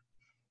platforms again?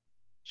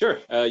 Sure.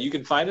 You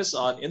can find us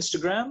on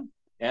Instagram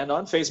and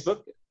on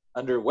Facebook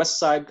under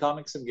Westside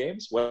Comics and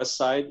Games.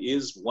 Westside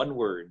is one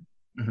word.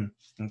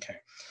 Mm-hmm. Okay.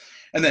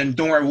 And then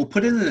don't worry, we'll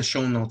put it in the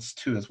show notes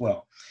too as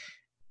well.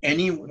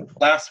 Any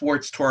last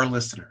words to our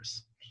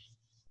listeners?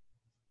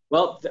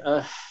 Well,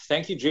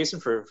 thank you, Jason,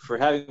 for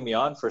having me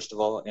on, first of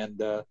all.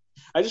 And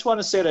I just want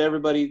to say to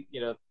everybody,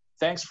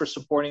 thanks for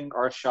supporting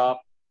our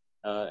shop.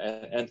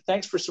 And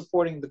thanks for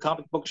supporting the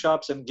comic book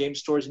shops and game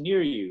stores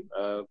near you.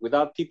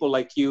 Without people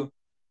like you,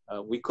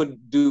 we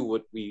couldn't do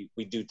what we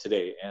do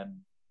today. And,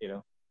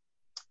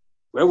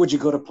 where would you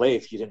go to play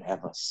if you didn't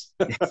have us?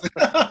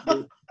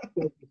 Thank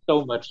you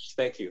so much.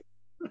 Thank you.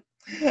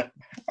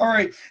 All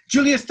right,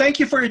 Julius, thank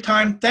you for your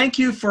time. Thank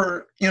you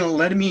for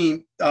letting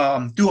me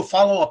do a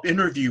follow-up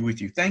interview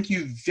with you. Thank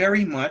you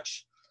very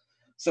much.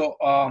 So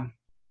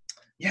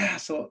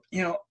just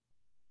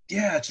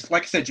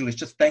like I said, Julius,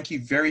 just thank you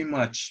very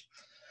much.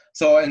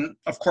 So, and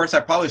of course,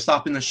 I probably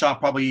stop in the shop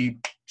probably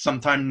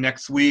sometime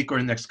next week or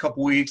the next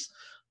couple weeks.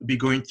 We'll be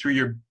going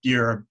through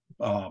your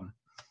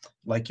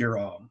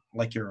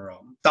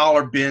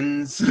dollar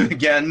bins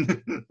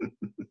again.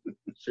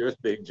 Sure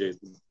thing,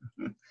 Jason.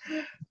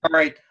 All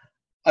right.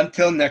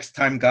 Until next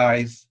time,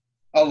 guys.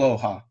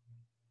 Aloha.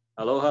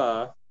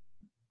 Aloha.